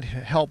can't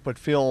help but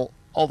feel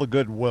all the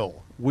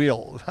goodwill,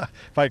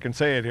 if I can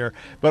say it here.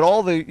 But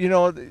all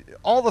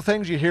the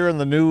things you hear in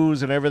the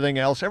news and everything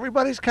else,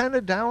 everybody's kind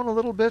of down a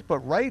little bit. But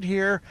right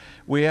here,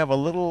 we have a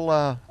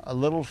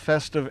little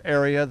festive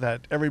area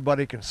that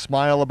everybody can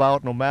smile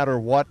about no matter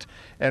what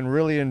and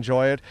really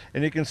enjoy it.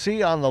 And you can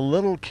see on the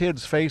little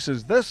kids'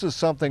 faces, this is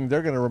something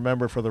they're going to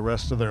remember for the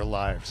rest of their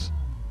lives.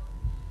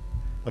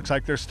 Looks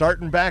like they're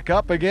starting back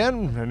up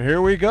again, and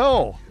here we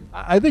go.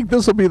 I think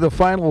this will be the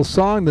final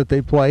song that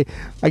they play.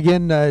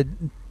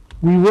 Again,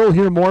 we will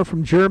hear more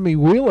from Jeremy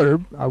Wheeler.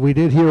 We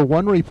did hear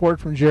one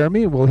report from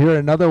Jeremy. We'll hear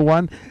another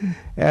one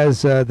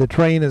as the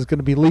train is going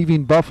to be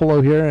leaving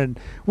Buffalo here, and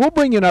we'll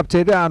bring you an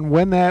update on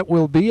when that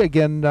will be.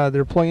 Again,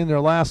 they're playing their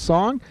last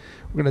song.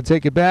 We're going to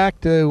take it back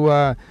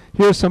to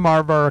hear some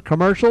of our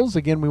commercials.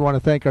 Again, we want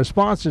to thank our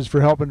sponsors for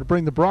helping to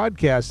bring the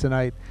broadcast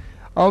tonight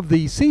of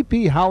the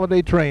CP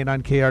Holiday Train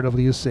on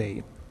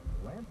KRWC.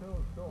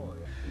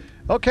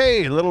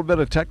 Okay, a little bit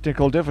of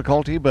technical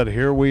difficulty, but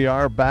here we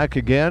are back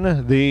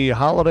again. The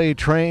Holiday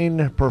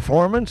Train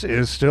performance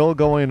is still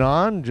going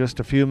on. Just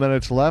a few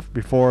minutes left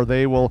before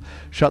they will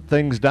shut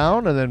things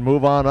down and then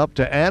move on up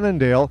to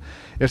Annandale.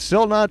 It's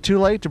still not too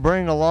late to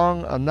bring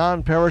along a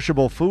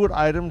non-perishable food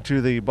item to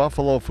the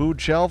Buffalo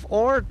food shelf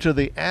or to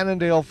the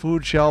Annandale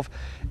food shelf.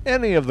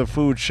 Any of the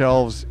food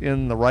shelves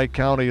in the Wright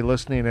County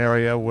listening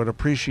area would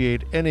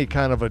appreciate any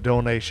kind of a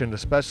donation,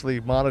 especially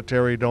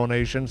monetary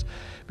donations,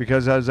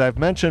 because as I've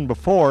mentioned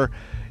before,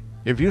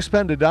 if you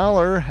spend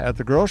 $1 at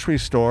the grocery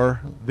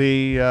store,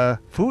 the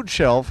food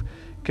shelf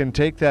can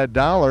take that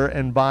 $1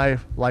 and buy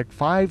like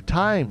 5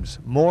 times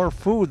more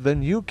food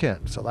than you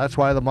can. So that's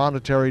why the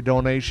monetary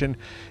donation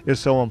is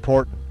so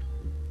important.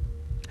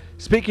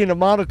 Speaking of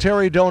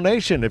monetary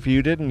donation, if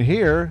you didn't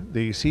hear,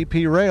 the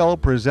CP Rail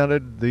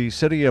presented the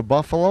city of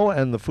Buffalo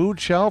and the food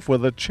shelf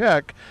with a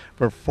check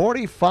for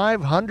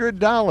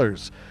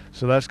 $4,500.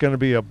 So that's going to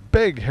be a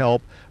big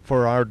help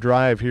for our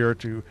drive here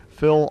to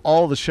fill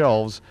all the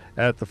shelves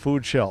at the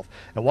food shelf.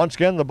 And once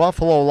again, the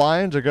Buffalo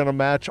Lions are going to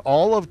match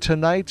all of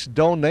tonight's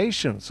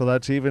donations, so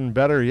that's even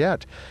better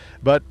yet.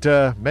 But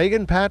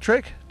Megan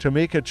Patrick,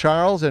 Tamika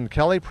Charles, and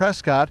Kelly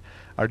Prescott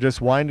are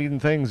just winding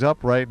things up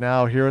right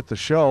now here at the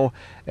show.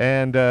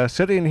 And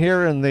sitting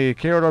here in the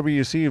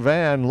KRWC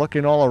van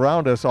looking all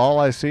around us, all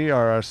I see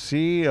are a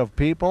sea of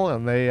people,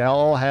 and they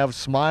all have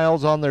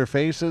smiles on their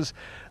faces.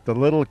 The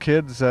little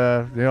kids,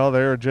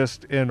 they're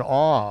just in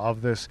awe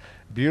of this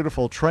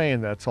beautiful train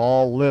that's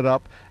all lit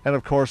up, and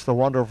of course the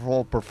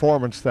wonderful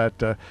performance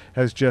that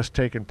has just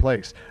taken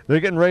place. They're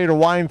getting ready to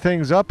wind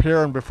things up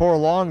here, and before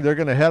long they're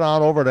going to head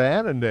on over to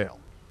Annandale.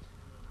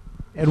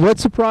 And what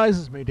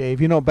surprises me,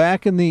 Dave,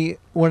 back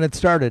when it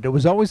started, it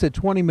was always a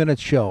 20-minute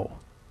show,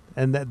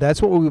 and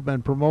that's what we've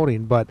been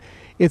promoting, but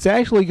it's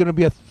actually going to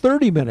be a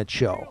 30-minute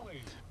show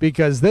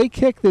because they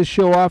kick this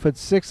show off at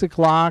 6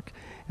 o'clock,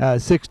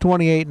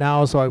 6:28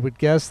 now, so I would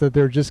guess that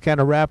they're just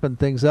kind of wrapping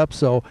things up.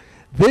 So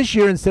this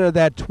year, instead of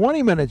that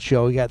 20-minute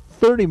show, you got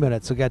 30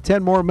 minutes. So you got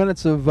 10 more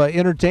minutes of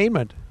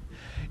entertainment.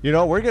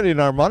 We're getting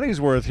our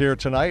money's worth here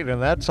tonight, and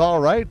that's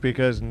all right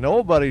because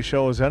nobody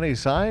shows any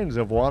signs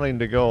of wanting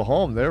to go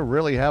home. They're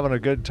really having a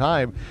good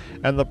time.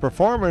 And the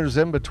performers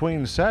in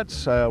between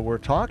sets were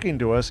talking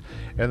to us,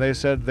 and they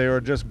said they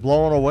were just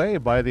blown away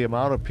by the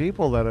amount of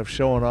people that have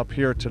shown up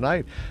here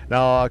tonight.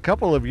 Now, a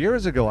couple of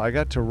years ago, I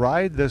got to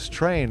ride this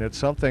train. It's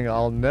something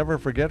I'll never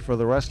forget for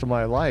the rest of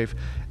my life.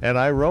 And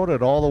I rode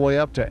it all the way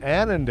up to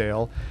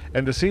Annandale,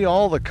 and to see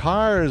all the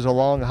cars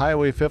along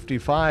Highway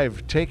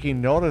 55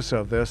 taking notice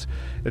of this,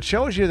 it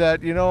shows you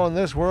that, in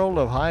this world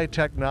of high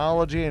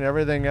technology and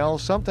everything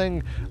else,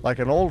 something like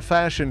an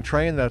old-fashioned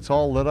train that's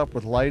all lit up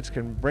with lights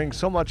can bring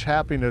so much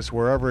happiness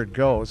wherever it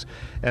goes.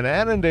 And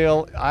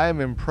Annandale, I'm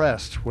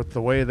impressed with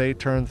the way they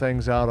turn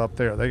things out up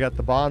there. They got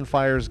the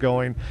bonfires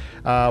going.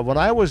 When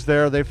I was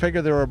there, they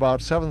figured there were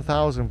about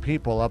 7,000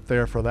 people up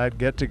there for that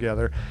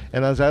get-together.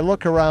 And as I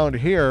look around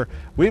here,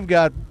 we've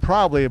got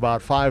probably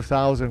about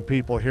 5,000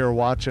 people here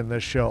watching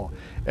this show.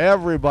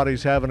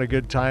 Everybody's having a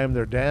good time.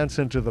 They're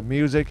dancing to the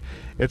music.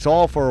 It's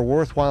all for a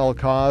worthwhile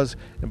cause.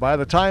 And by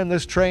the time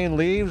this train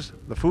leaves,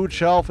 the food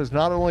shelf is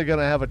not only going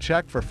to have a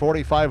check for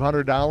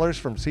 $4,500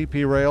 from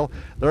CP Rail,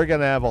 they're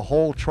going to have a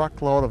whole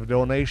truckload of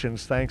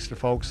donations thanks to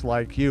folks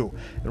like you.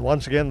 And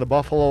once again, the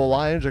Buffalo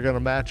Lions are going to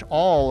match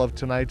all of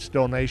tonight's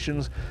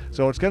donations.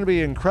 So it's going to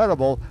be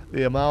incredible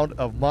the amount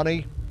of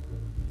money,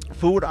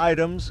 food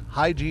items,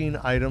 hygiene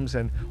items,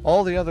 and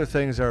all the other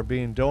things that are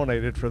being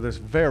donated for this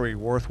very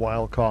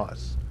worthwhile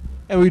cause.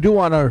 And we do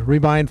want to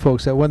remind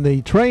folks that when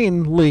the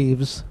train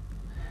leaves,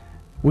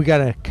 we got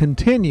to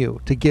continue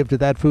to give to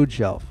that food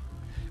shelf.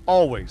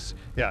 Always.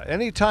 Yeah,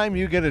 anytime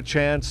you get a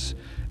chance,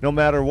 no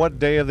matter what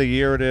day of the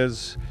year it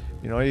is,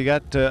 you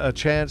got a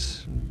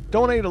chance,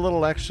 donate a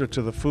little extra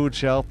to the food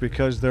shelf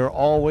because they're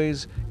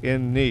always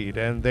in need,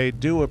 and they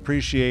do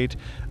appreciate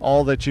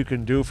all that you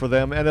can do for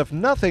them. And if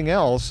nothing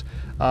else,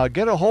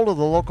 get a hold of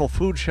the local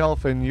food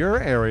shelf in your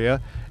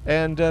area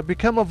and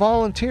become a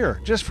volunteer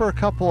just for a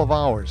couple of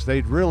hours.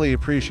 They'd really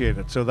appreciate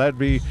it. So that'd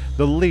be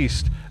the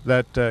least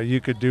that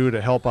you could do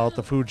to help out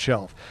the food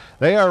shelf.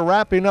 They are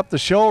wrapping up the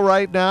show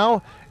right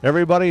now.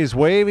 Everybody's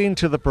waving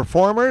to the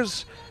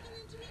performers.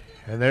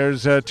 And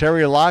there's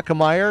Terry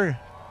Lockemeyer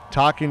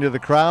talking to the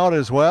crowd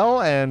as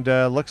well, and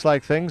looks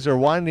like things are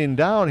winding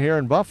down here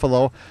in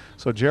Buffalo.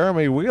 So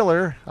Jeremy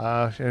Wheeler,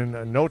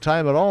 in no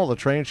time at all, the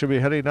train should be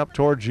heading up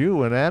towards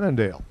you in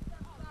Annandale.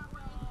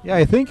 Yeah,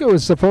 I think it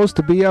was supposed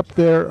to be up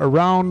there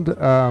around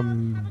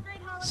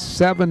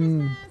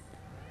 7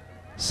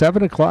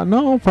 o'clock.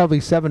 No, probably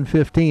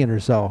 7:15 or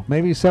so.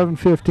 Maybe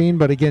 7:15,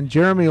 but again,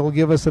 Jeremy will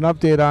give us an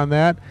update on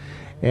that.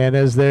 And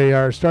as they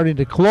are starting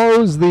to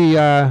close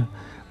the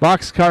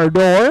boxcar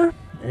door,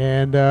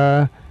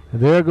 and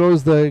there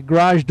goes the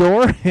garage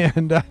door,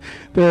 and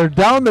they're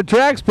down the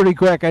tracks pretty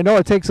quick. I know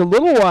it takes a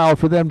little while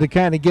for them to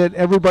kind of get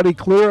everybody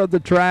clear of the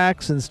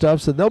tracks and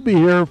stuff, so they'll be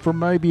here for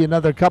maybe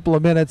another couple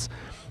of minutes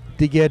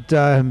to get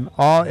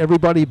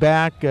everybody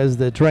back as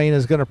the train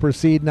is going to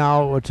proceed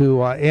now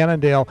to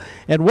Annandale.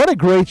 And what a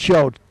great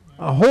show.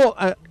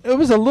 It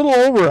was a little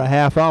over a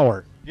half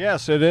hour.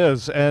 Yes, it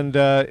is, and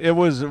it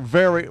was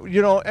very,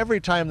 every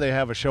time they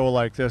have a show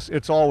like this,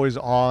 it's always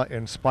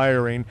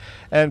awe-inspiring,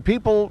 and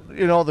people,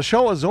 the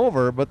show is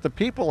over, but the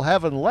people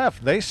haven't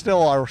left. They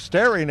still are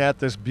staring at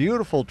this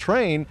beautiful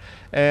train,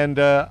 and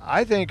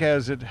I think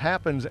as it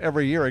happens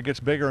every year, it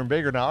gets bigger and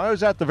bigger. Now, I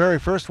was at the very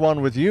first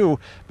one with you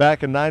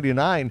back in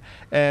 '99,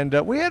 and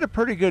we had a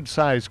pretty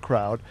good-sized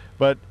crowd,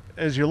 but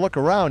as you look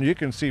around, you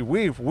can see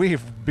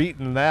we've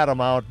beaten that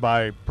amount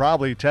by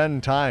probably 10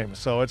 times.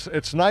 So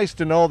it's nice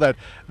to know that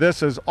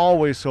this is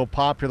always so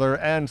popular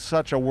and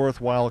such a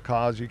worthwhile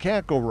cause. You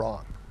can't go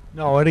wrong.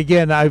 No, and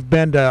again, I've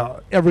been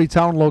to every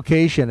town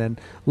location, and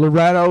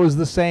Loretto is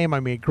the same. I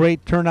mean,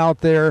 great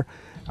turnout there.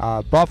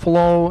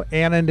 Buffalo,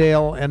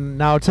 Annandale, and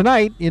now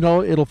tonight, it'll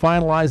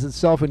finalize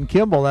itself in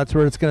Kimball. That's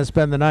where it's going to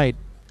spend the night.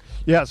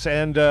 Yes,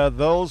 and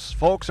those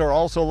folks are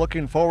also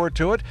looking forward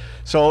to it.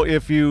 So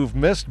if you've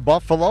missed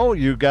Buffalo,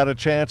 you've got a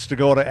chance to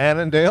go to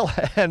Annandale.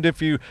 And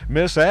if you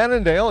miss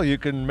Annandale, you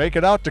can make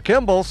it out to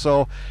Kimball.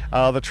 So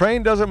the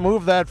train doesn't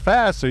move that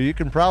fast, so you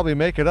can probably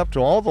make it up to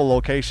all the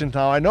locations.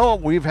 Now, I know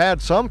we've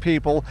had some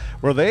people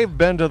where they've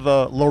been to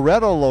the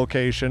Loretto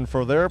location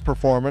for their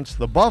performance,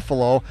 the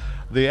Buffalo,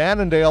 the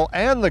Annandale,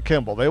 and the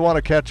Kimball. They want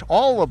to catch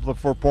all of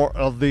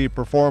the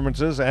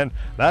performances, and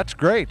that's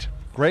great.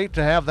 Great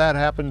to have that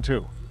happen,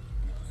 too.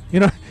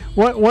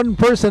 One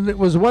person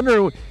was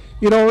wondering,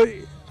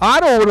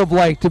 Otto would have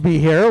liked to be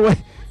here.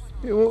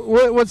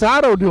 What's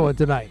Otto doing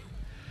tonight?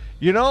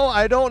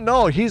 I don't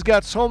know. He's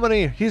got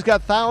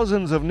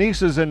thousands of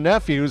nieces and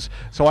nephews,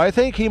 so I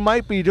think he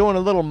might be doing a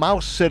little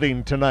mouse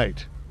sitting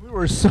tonight. We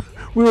were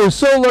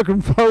so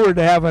looking forward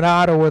to having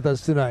Otto with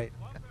us tonight.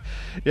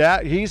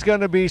 Yeah, he's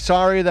going to be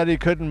sorry that he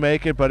couldn't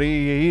make it, but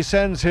he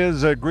sends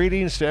his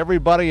greetings to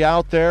everybody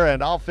out there,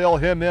 and I'll fill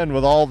him in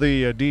with all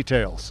the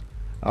details.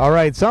 All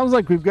right, sounds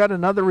like we've got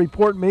another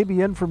report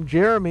maybe in from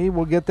Jeremy.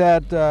 We'll get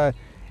that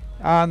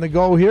on the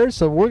go here.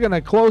 So we're going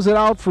to close it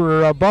out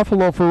for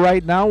Buffalo for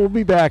right now. We'll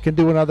be back and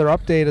do another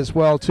update as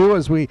well, too,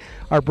 as we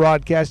are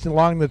broadcasting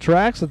along the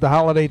tracks at the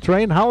Holiday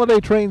Train.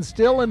 Holiday Train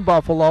still in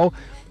Buffalo,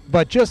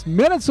 but just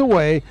minutes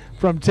away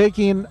from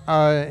taking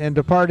and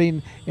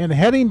departing and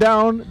heading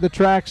down the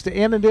tracks to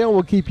Annandale.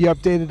 We'll keep you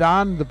updated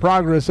on the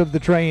progress of the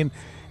train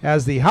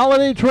as the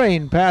Holiday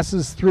Train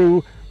passes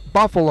through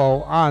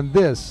Buffalo on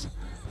this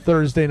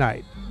Thursday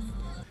night.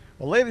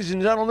 Well, ladies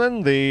and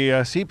gentlemen, the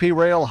CP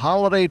Rail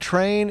Holiday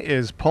Train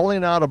is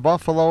pulling out of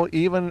Buffalo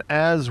even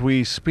as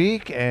we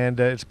speak, and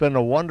it's been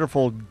a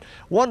wonderful,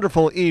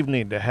 wonderful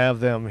evening to have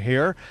them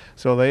here.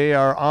 So they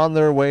are on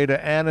their way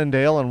to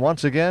Annandale, and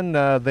once again,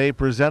 they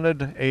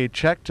presented a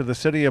check to the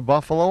city of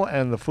Buffalo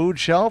and the food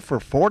shelf for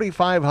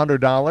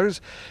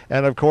 $4,500,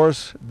 and of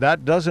course,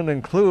 that doesn't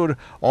include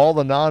all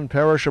the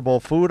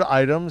non-perishable food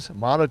items.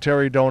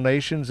 Monetary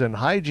donations and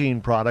hygiene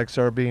products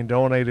are being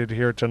donated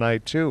here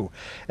tonight too.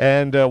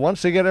 And once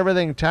they get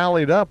everything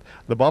tallied up,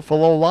 the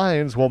Buffalo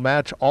Lions will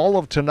match all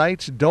of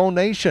tonight's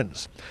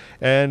donations.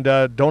 And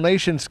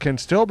donations can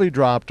still be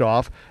dropped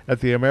off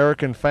at the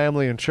American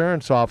Family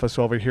Insurance office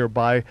over here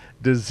by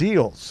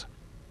DeZiels.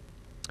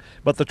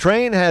 But the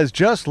train has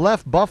just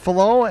left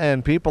Buffalo,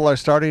 and people are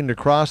starting to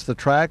cross the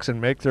tracks and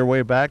make their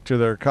way back to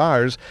their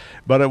cars.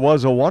 But it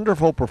was a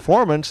wonderful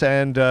performance,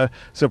 and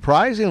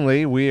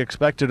surprisingly, we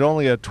expected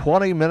only a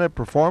 20-minute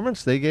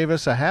performance. They gave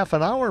us a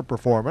half-an-hour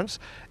performance,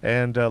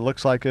 and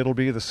looks like it'll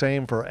be the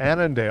same for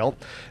Annandale.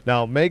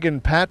 Now, Megan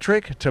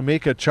Patrick,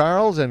 Tamika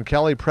Charles, and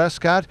Kelly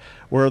Prescott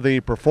were the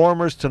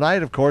performers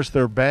tonight. Of course,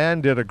 their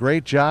band did a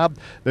great job.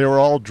 They were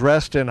all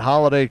dressed in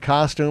holiday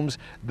costumes.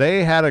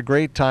 They had a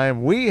great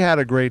time. We had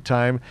a great time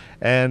time.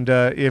 And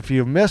if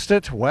you missed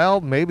it,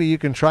 well, maybe you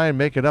can try and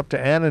make it up to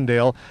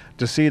Annandale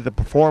to see the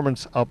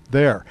performance up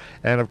there.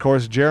 And of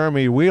course,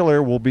 Jeremy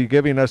Wheeler will be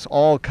giving us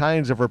all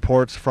kinds of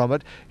reports from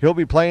it. He'll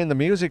be playing the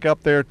music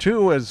up there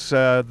too as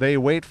they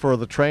wait for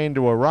the train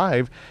to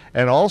arrive.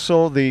 And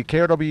also the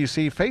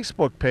KRWC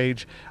Facebook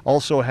page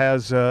also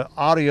has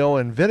audio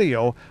and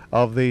video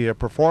of the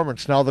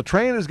performance. Now the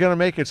train is going to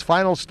make its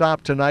final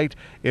stop tonight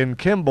in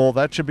Kimball.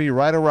 That should be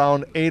right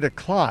around 8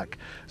 o'clock.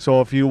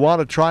 So if you want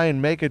to try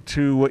and make it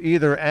to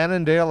either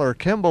Annandale or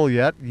Kimball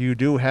yet, you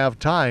do have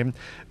time.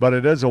 But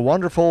it is a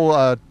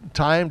wonderful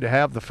time to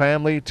have the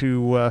family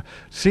to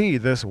see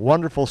this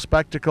wonderful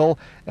spectacle.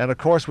 And of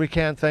course, we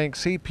can't thank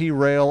CP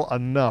Rail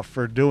enough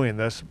for doing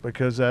this,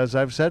 because as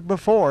I've said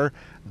before,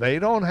 they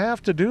don't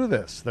have to do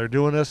this. They're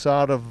doing this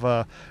out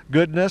of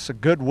goodness,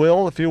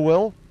 goodwill, if you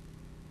will.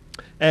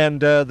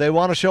 And they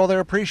want to show their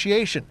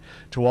appreciation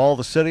to all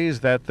the cities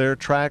that their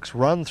tracks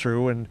run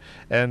through,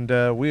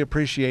 and we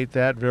appreciate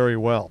that very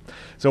well.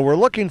 So we're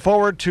looking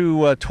forward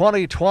to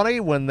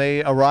 2020 when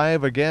they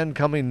arrive again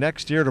coming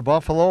next year to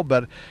Buffalo.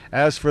 But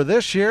as for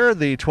this year,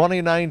 the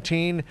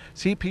 2019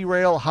 CP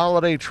Rail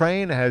Holiday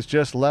Train has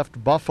just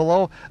left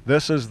Buffalo.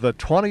 This is the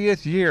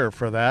 20th year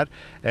for that,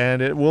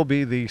 and it will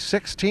be the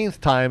 16th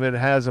time it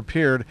has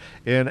appeared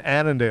in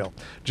Annandale.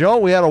 Joe,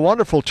 we had a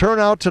wonderful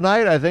turnout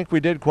tonight. I think we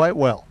did quite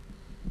well.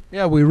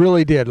 Yeah, we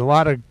really did. A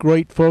lot of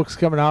great folks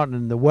coming out,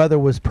 and the weather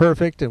was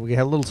perfect, and we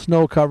had a little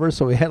snow cover,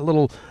 so we had a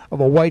little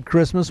of a white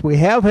Christmas. We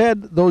have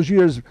had those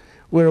years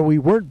where we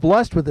weren't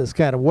blessed with this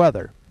kind of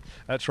weather.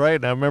 That's right.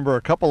 And I remember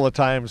a couple of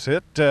times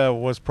it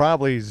was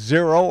probably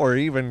 0 or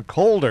even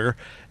colder.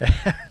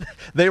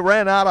 They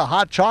ran out of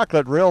hot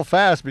chocolate real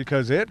fast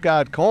because it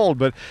got cold.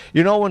 But,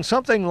 you know, when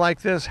something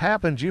like this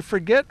happens, you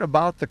forget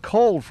about the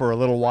cold for a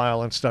little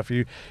while and stuff.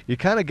 You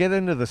kind of get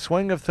into the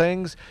swing of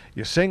things.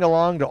 You sing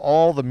along to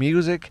all the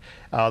music.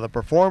 The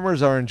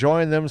performers are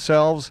enjoying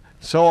themselves.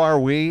 So are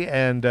we.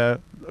 And,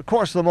 of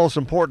course, the most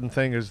important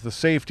thing is the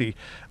safety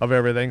of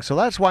everything. So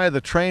that's why the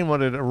train,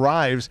 when it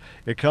arrives,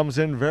 it comes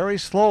in very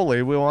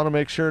slowly. We want to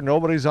make sure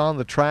nobody's on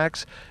the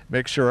tracks,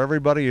 make sure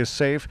everybody is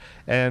safe.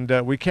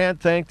 And we can't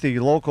thank the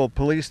local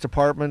police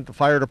department, the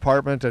fire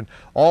department, and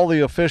all the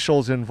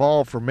officials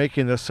involved for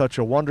making this such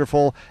a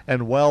wonderful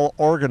and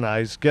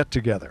well-organized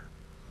get-together.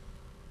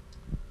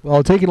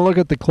 Well, taking a look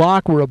at the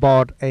clock, we're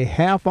about a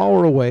half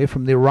hour away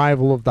from the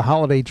arrival of the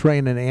holiday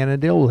train in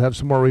Annandale. We'll have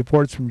some more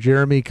reports from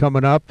Jeremy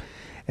coming up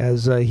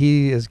as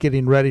he is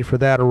getting ready for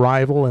that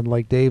arrival. And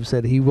like Dave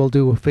said, he will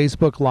do a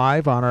Facebook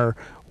Live on our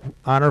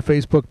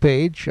Facebook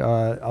page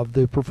of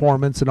the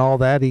performance and all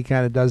that. He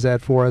kind of does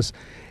that for us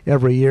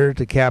every year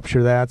to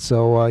capture that.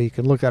 So you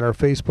can look at our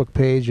Facebook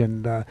page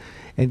and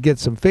get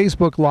some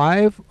Facebook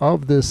Live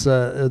of this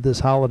this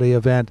holiday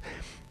event.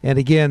 And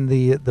again,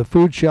 the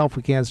food shelf,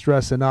 we can't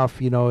stress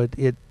enough, you know,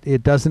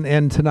 it doesn't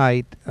end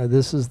tonight.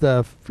 This is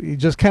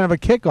just kind of a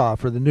kickoff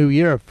for the new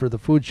year for the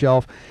food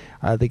shelf.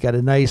 They got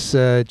a nice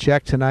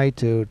check tonight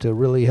to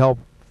really help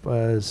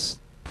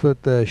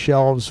put the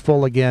shelves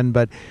full again.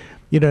 But,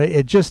 you know,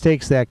 it just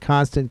takes that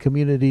constant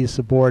community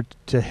support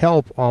to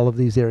help all of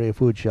these area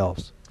food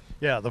shelves.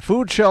 Yeah, the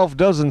food shelf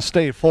doesn't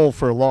stay full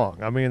for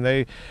long. I mean,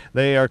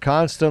 they are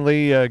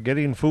constantly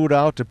getting food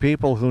out to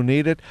people who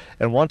need it.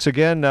 And once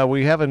again,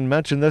 we haven't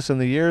mentioned this in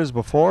the years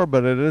before,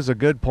 but it is a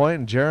good point,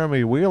 and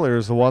Jeremy Wheeler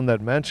is the one that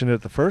mentioned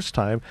it the first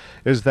time,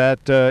 is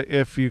that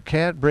if you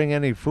can't bring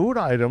any food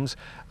items,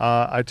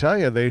 I tell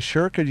you, they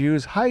sure could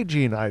use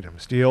hygiene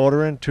items,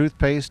 deodorant,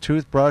 toothpaste,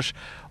 toothbrush,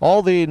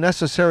 all the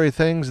necessary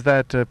things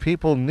that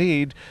people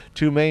need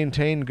to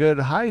maintain good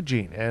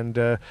hygiene. And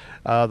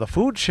the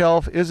food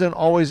shelf isn't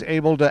always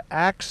able to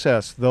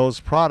access those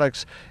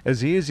products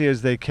as easy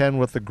as they can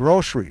with the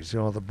groceries, you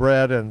know, the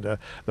bread and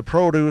the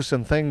produce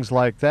and things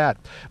like that.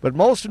 But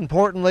most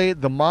importantly,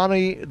 the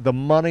money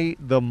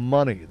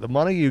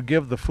you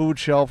give the food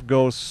shelf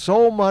goes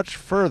so much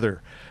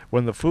further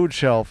when the food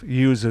shelf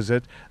uses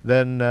it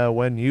than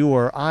when you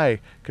or I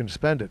can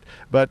spend it.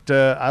 But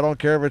I don't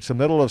care if it's the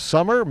middle of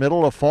summer,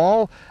 middle of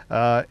fall,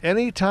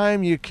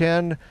 anytime you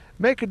can,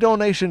 make a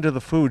donation to the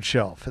food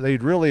shelf.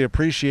 They'd really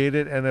appreciate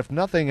it. And if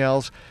nothing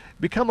else,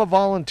 become a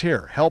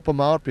volunteer. Help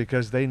them out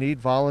because they need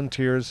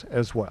volunteers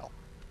as well.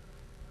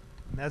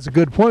 That's a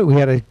good point. We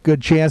had a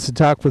good chance to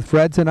talk with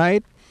Fred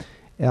tonight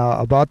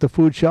about the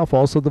food shelf,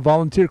 also the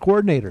volunteer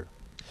coordinator.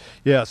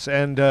 Yes,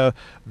 and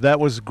that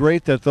was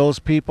great that those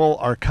people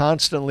are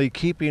constantly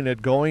keeping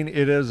it going.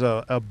 It is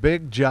a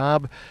big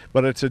job,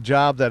 but it's a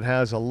job that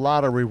has a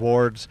lot of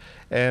rewards.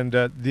 And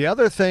the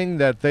other thing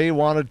that they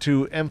wanted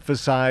to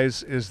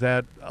emphasize is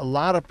that a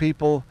lot of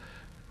people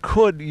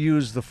could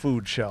use the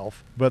food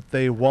shelf, but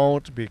they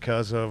won't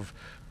because of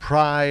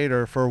pride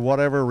or for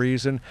whatever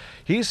reason.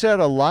 He said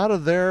a lot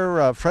of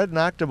their, Fred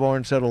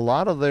Noctiborn said a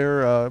lot of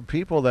their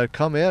people that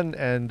come in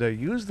and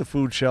use the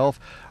food shelf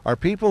are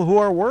people who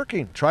are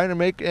working, trying to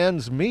make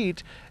ends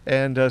meet,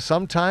 and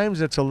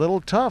sometimes it's a little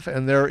tough,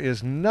 and there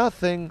is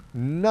nothing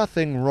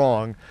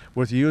wrong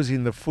with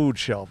using the food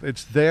shelf.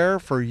 It's there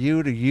for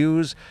you to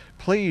use.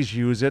 Please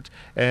use it,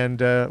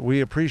 and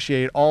we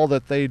appreciate all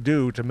that they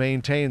do to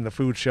maintain the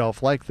food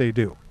shelf like they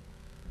do.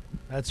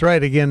 That's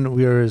right. Again,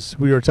 we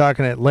were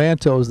talking at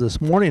Lantos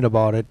this morning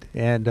about it,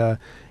 and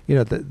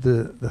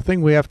the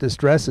thing we have to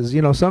stress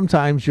is,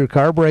 sometimes your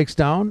car breaks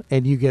down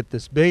and you get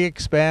this big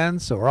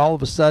expense, or all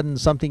of a sudden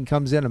something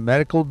comes in, a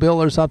medical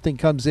bill or something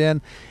comes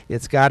in,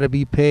 it's got to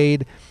be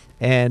paid.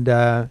 And,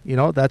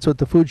 that's what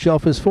the food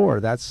shelf is for.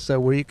 That's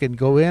where you can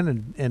go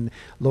in and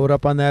load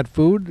up on that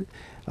food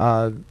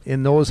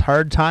in those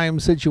hard time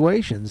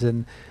situations.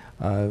 And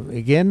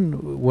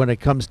again, when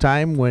it comes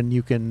time when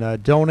you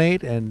can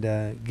donate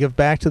and give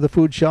back to the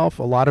food shelf,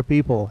 a lot of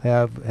people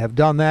have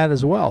done that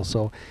as well.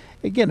 So,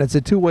 again, it's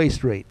a two-way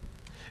street.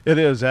 It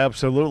is,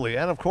 absolutely.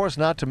 And, of course,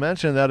 not to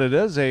mention that it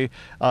is a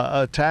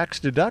tax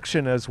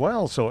deduction as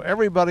well, so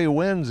everybody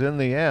wins in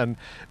the end.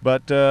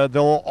 But there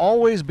will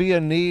always be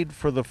a need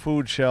for the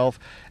food shelf.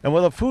 And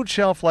with a food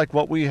shelf like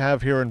what we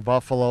have here in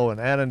Buffalo and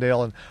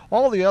Annandale and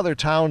all the other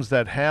towns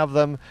that have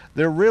them,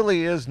 there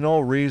really is no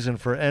reason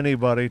for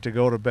anybody to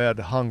go to bed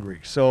hungry.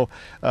 So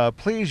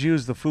please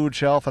use the food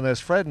shelf. And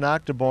as Fred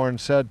Noctiborn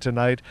said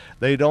tonight,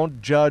 they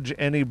don't judge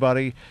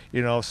anybody.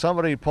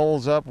 Somebody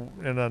pulls up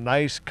in a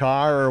nice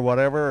car or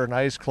whatever, or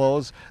nice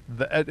clothes,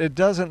 it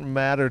doesn't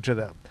matter to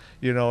them.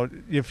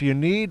 If you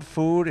need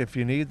food, if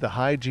you need the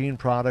hygiene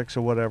products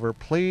or whatever,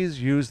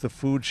 please use the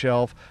food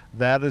shelf.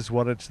 That is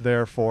what it's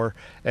there for.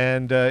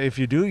 And if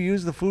you do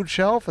use the food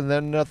shelf and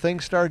then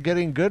things start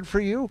getting good for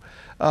you,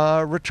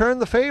 return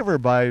the favor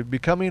by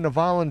becoming a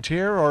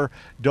volunteer or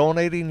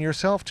donating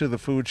yourself to the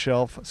food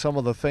shelf some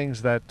of the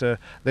things that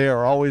they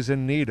are always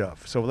in need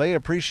of. So they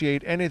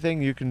appreciate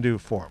anything you can do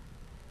for them.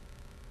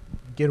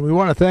 Again, we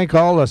want to thank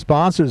all the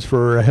sponsors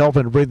for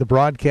helping to bring the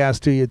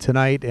broadcast to you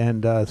tonight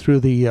and through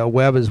the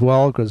web as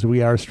well, because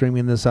we are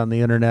streaming this on the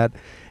internet.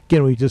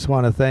 Again, we just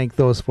want to thank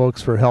those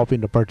folks for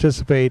helping to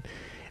participate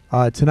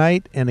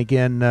tonight. And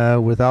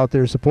again, without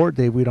their support,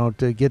 Dave, we don't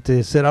get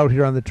to sit out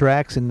here on the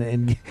tracks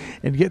and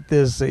get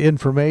this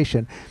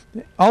information.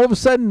 All of a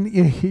sudden,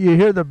 you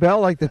hear the bell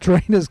like the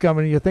train is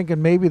coming, and you're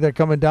thinking maybe they're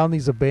coming down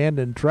these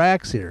abandoned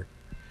tracks here.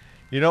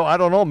 I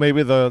don't know.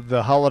 Maybe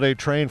the holiday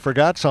train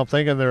forgot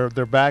something and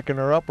they're backing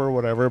her up or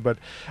whatever. But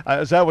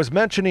as I was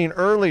mentioning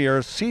earlier,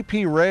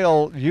 CP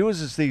Rail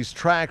uses these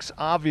tracks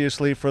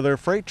obviously for their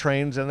freight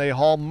trains, and they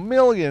haul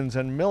millions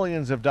and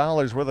millions of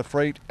dollars worth of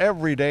freight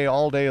every day,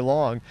 all day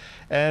long.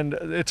 And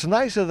it's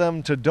nice of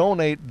them to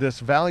donate this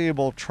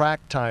valuable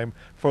track time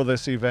for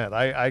this event.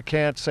 I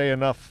can't say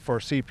enough for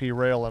CP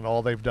Rail and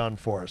all they've done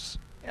for us.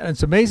 And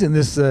it's amazing.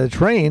 This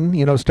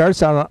train,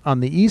 starts out on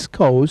the East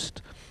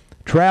Coast,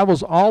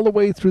 travels all the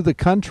way through the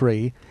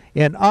country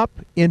and up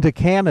into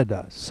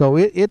Canada. So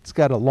it's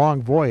got a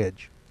long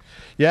voyage.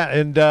 Yeah,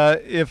 and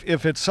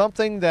if it's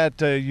something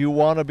that you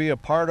want to be a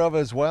part of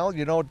as well,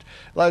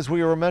 as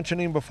we were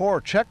mentioning before,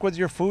 check with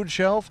your food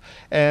shelf.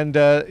 And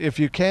if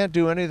you can't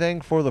do anything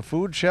for the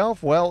food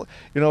shelf, well,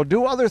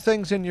 do other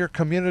things in your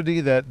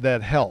community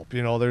that help.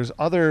 There's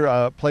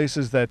other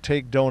places that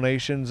take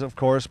donations, of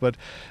course, but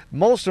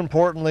most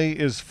importantly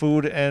is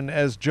food. And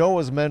as Joe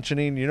was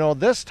mentioning,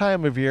 this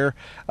time of year,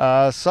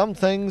 some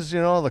things,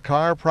 the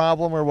car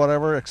problem or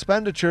whatever,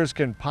 expenditures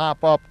can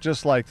pop up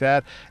just like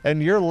that,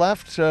 and you're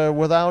left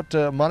without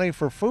money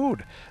for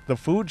food. The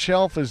food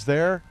shelf is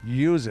there.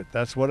 Use it.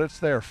 That's what it's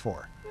there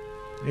for.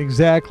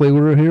 Exactly.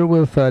 We're here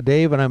with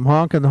Dave, and I'm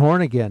honking the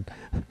horn again.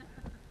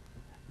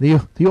 The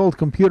old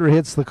computer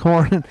hits the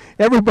horn, and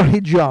everybody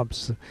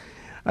jumps.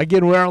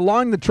 Again, we're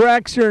along the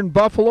tracks here in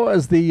Buffalo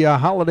as the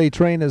holiday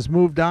train has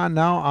moved on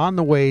now on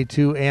the way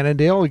to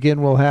Annandale.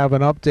 Again, we'll have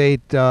an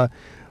update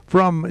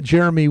from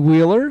Jeremy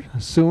Wheeler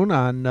soon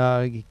on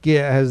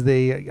as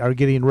they are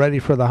getting ready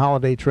for the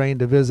holiday train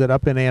to visit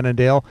up in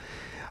Annandale.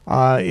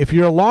 If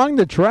you're along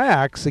the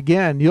tracks,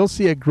 again, you'll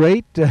see a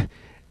great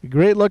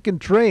looking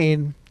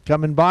train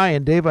coming by.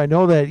 And Dave, I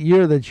know that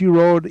year that you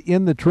rode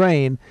in the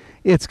train,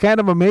 it's kind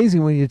of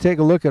amazing when you take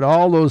a look at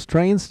all those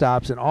train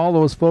stops and all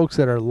those folks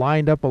that are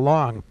lined up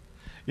along.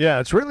 Yeah,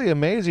 it's really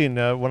amazing.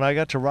 When I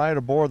got to ride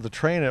aboard the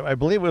train, I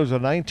believe it was a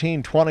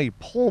 1920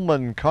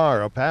 Pullman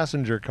car, a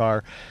passenger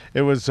car.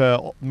 It was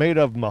made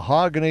of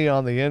mahogany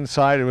on the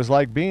inside. It was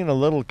like being a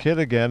little kid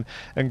again.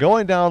 And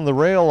going down the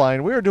rail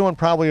line, we were doing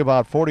probably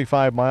about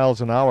 45 miles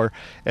an hour.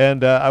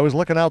 And I was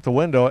looking out the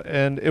window,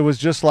 and it was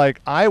just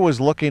like I was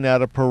looking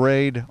at a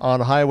parade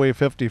on Highway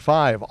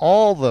 55.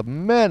 All the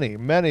many,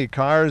 many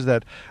cars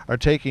that are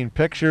taking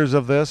pictures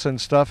of this and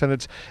stuff.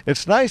 And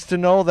it's nice to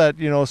know that,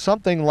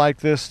 something like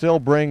this still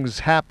brings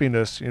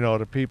happiness,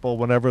 to people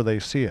whenever they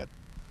see it.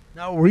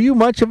 Now, were you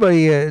much of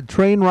a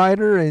train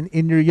rider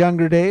in your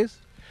younger days?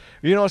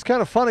 It's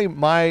kind of funny.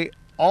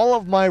 All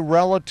of my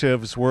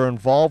relatives were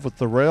involved with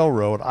the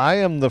railroad. I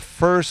am the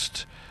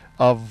first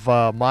of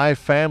my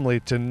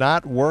family to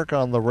not work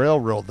on the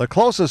railroad. The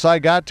closest I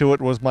got to it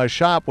was my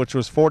shop, which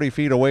was 40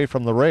 feet away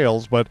from the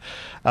rails, but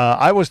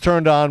I was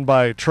turned on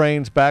by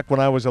trains back when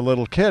I was a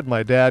little kid.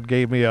 My dad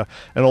gave me an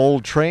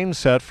old train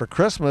set for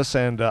Christmas,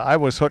 and I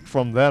was hooked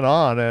from then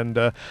on. And,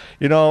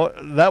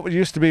 that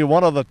used to be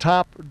one of the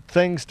top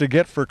things to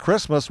get for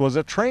Christmas was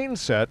a train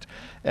set,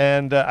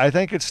 and I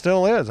think it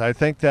still is. I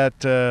think that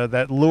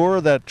that lure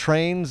that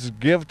trains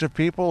give to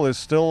people is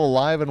still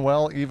alive and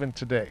well even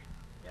today.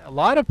 A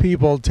lot of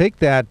people take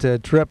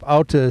that trip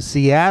out to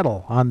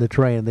Seattle on the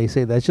train. They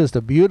say that's just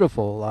a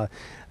beautiful,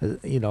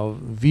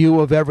 view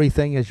of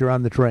everything as you're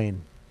on the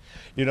train.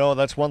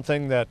 That's one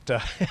thing that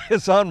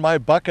is on my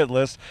bucket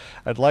list.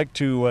 I'd like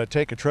to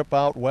take a trip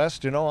out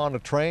west, on a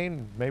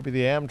train, maybe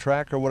the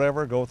Amtrak or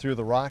whatever, go through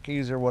the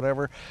Rockies or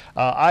whatever.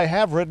 I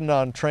have ridden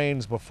on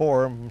trains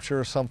before. I'm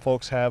sure some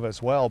folks have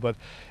as well, but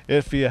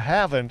if you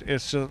haven't,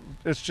 it's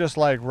just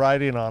like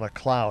riding on a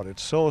cloud.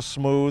 It's so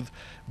smooth,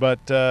 but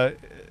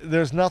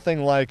there's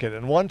nothing like it.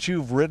 And once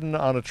you've ridden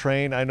on a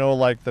train, I know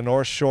like the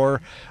North Shore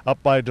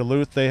up by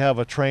Duluth, they have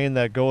a train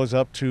that goes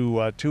up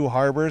to Two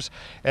Harbors,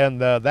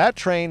 and that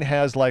train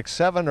has like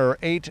 7 or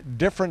 8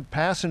 different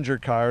passenger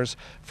cars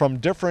from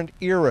different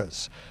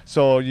eras.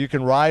 So you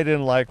can ride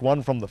in like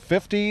one from the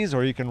 50s,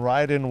 or you can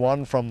ride in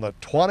one from the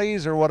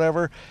 20s or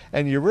whatever,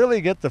 and you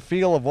really get the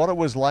feel of what it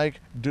was like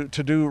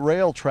to do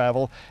rail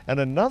travel. And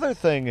another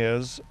thing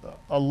is,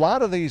 a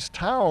lot of these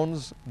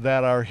towns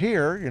that are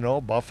here,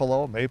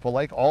 Buffalo, Maple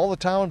Lake, all the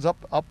towns up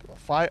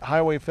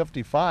Highway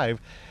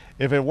 55,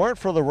 if it weren't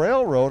for the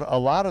railroad, a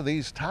lot of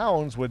these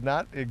towns would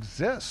not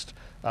exist.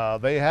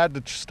 They had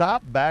to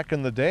stop back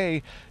in the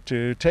day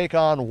to take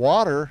on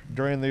water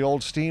during the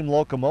old steam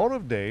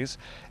locomotive days,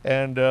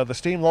 and the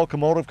steam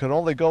locomotive could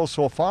only go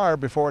so far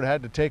before it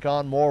had to take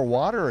on more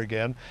water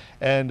again.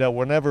 And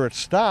whenever it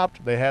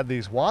stopped, they had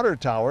these water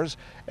towers,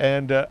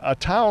 and a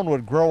town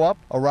would grow up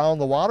around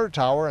the water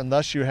tower, and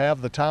thus you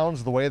have the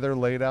towns the way they're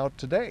laid out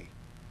today.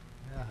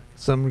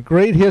 Some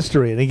great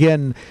history. And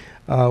again,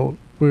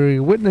 we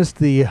witnessed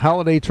the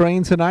holiday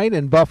train tonight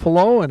in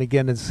Buffalo, and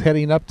again, it's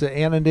heading up to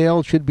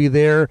Annandale. Should be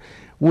there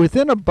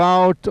within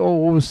about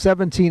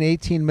 17,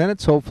 18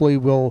 minutes. Hopefully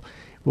we'll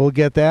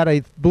get that.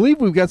 I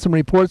believe we've got some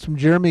reports from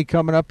Jeremy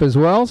coming up as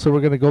well, so we're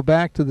going to go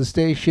back to the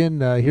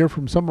station, hear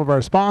from some of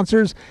our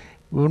sponsors,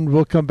 and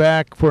we'll come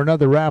back for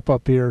another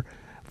wrap-up here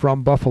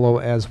from Buffalo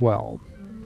as well.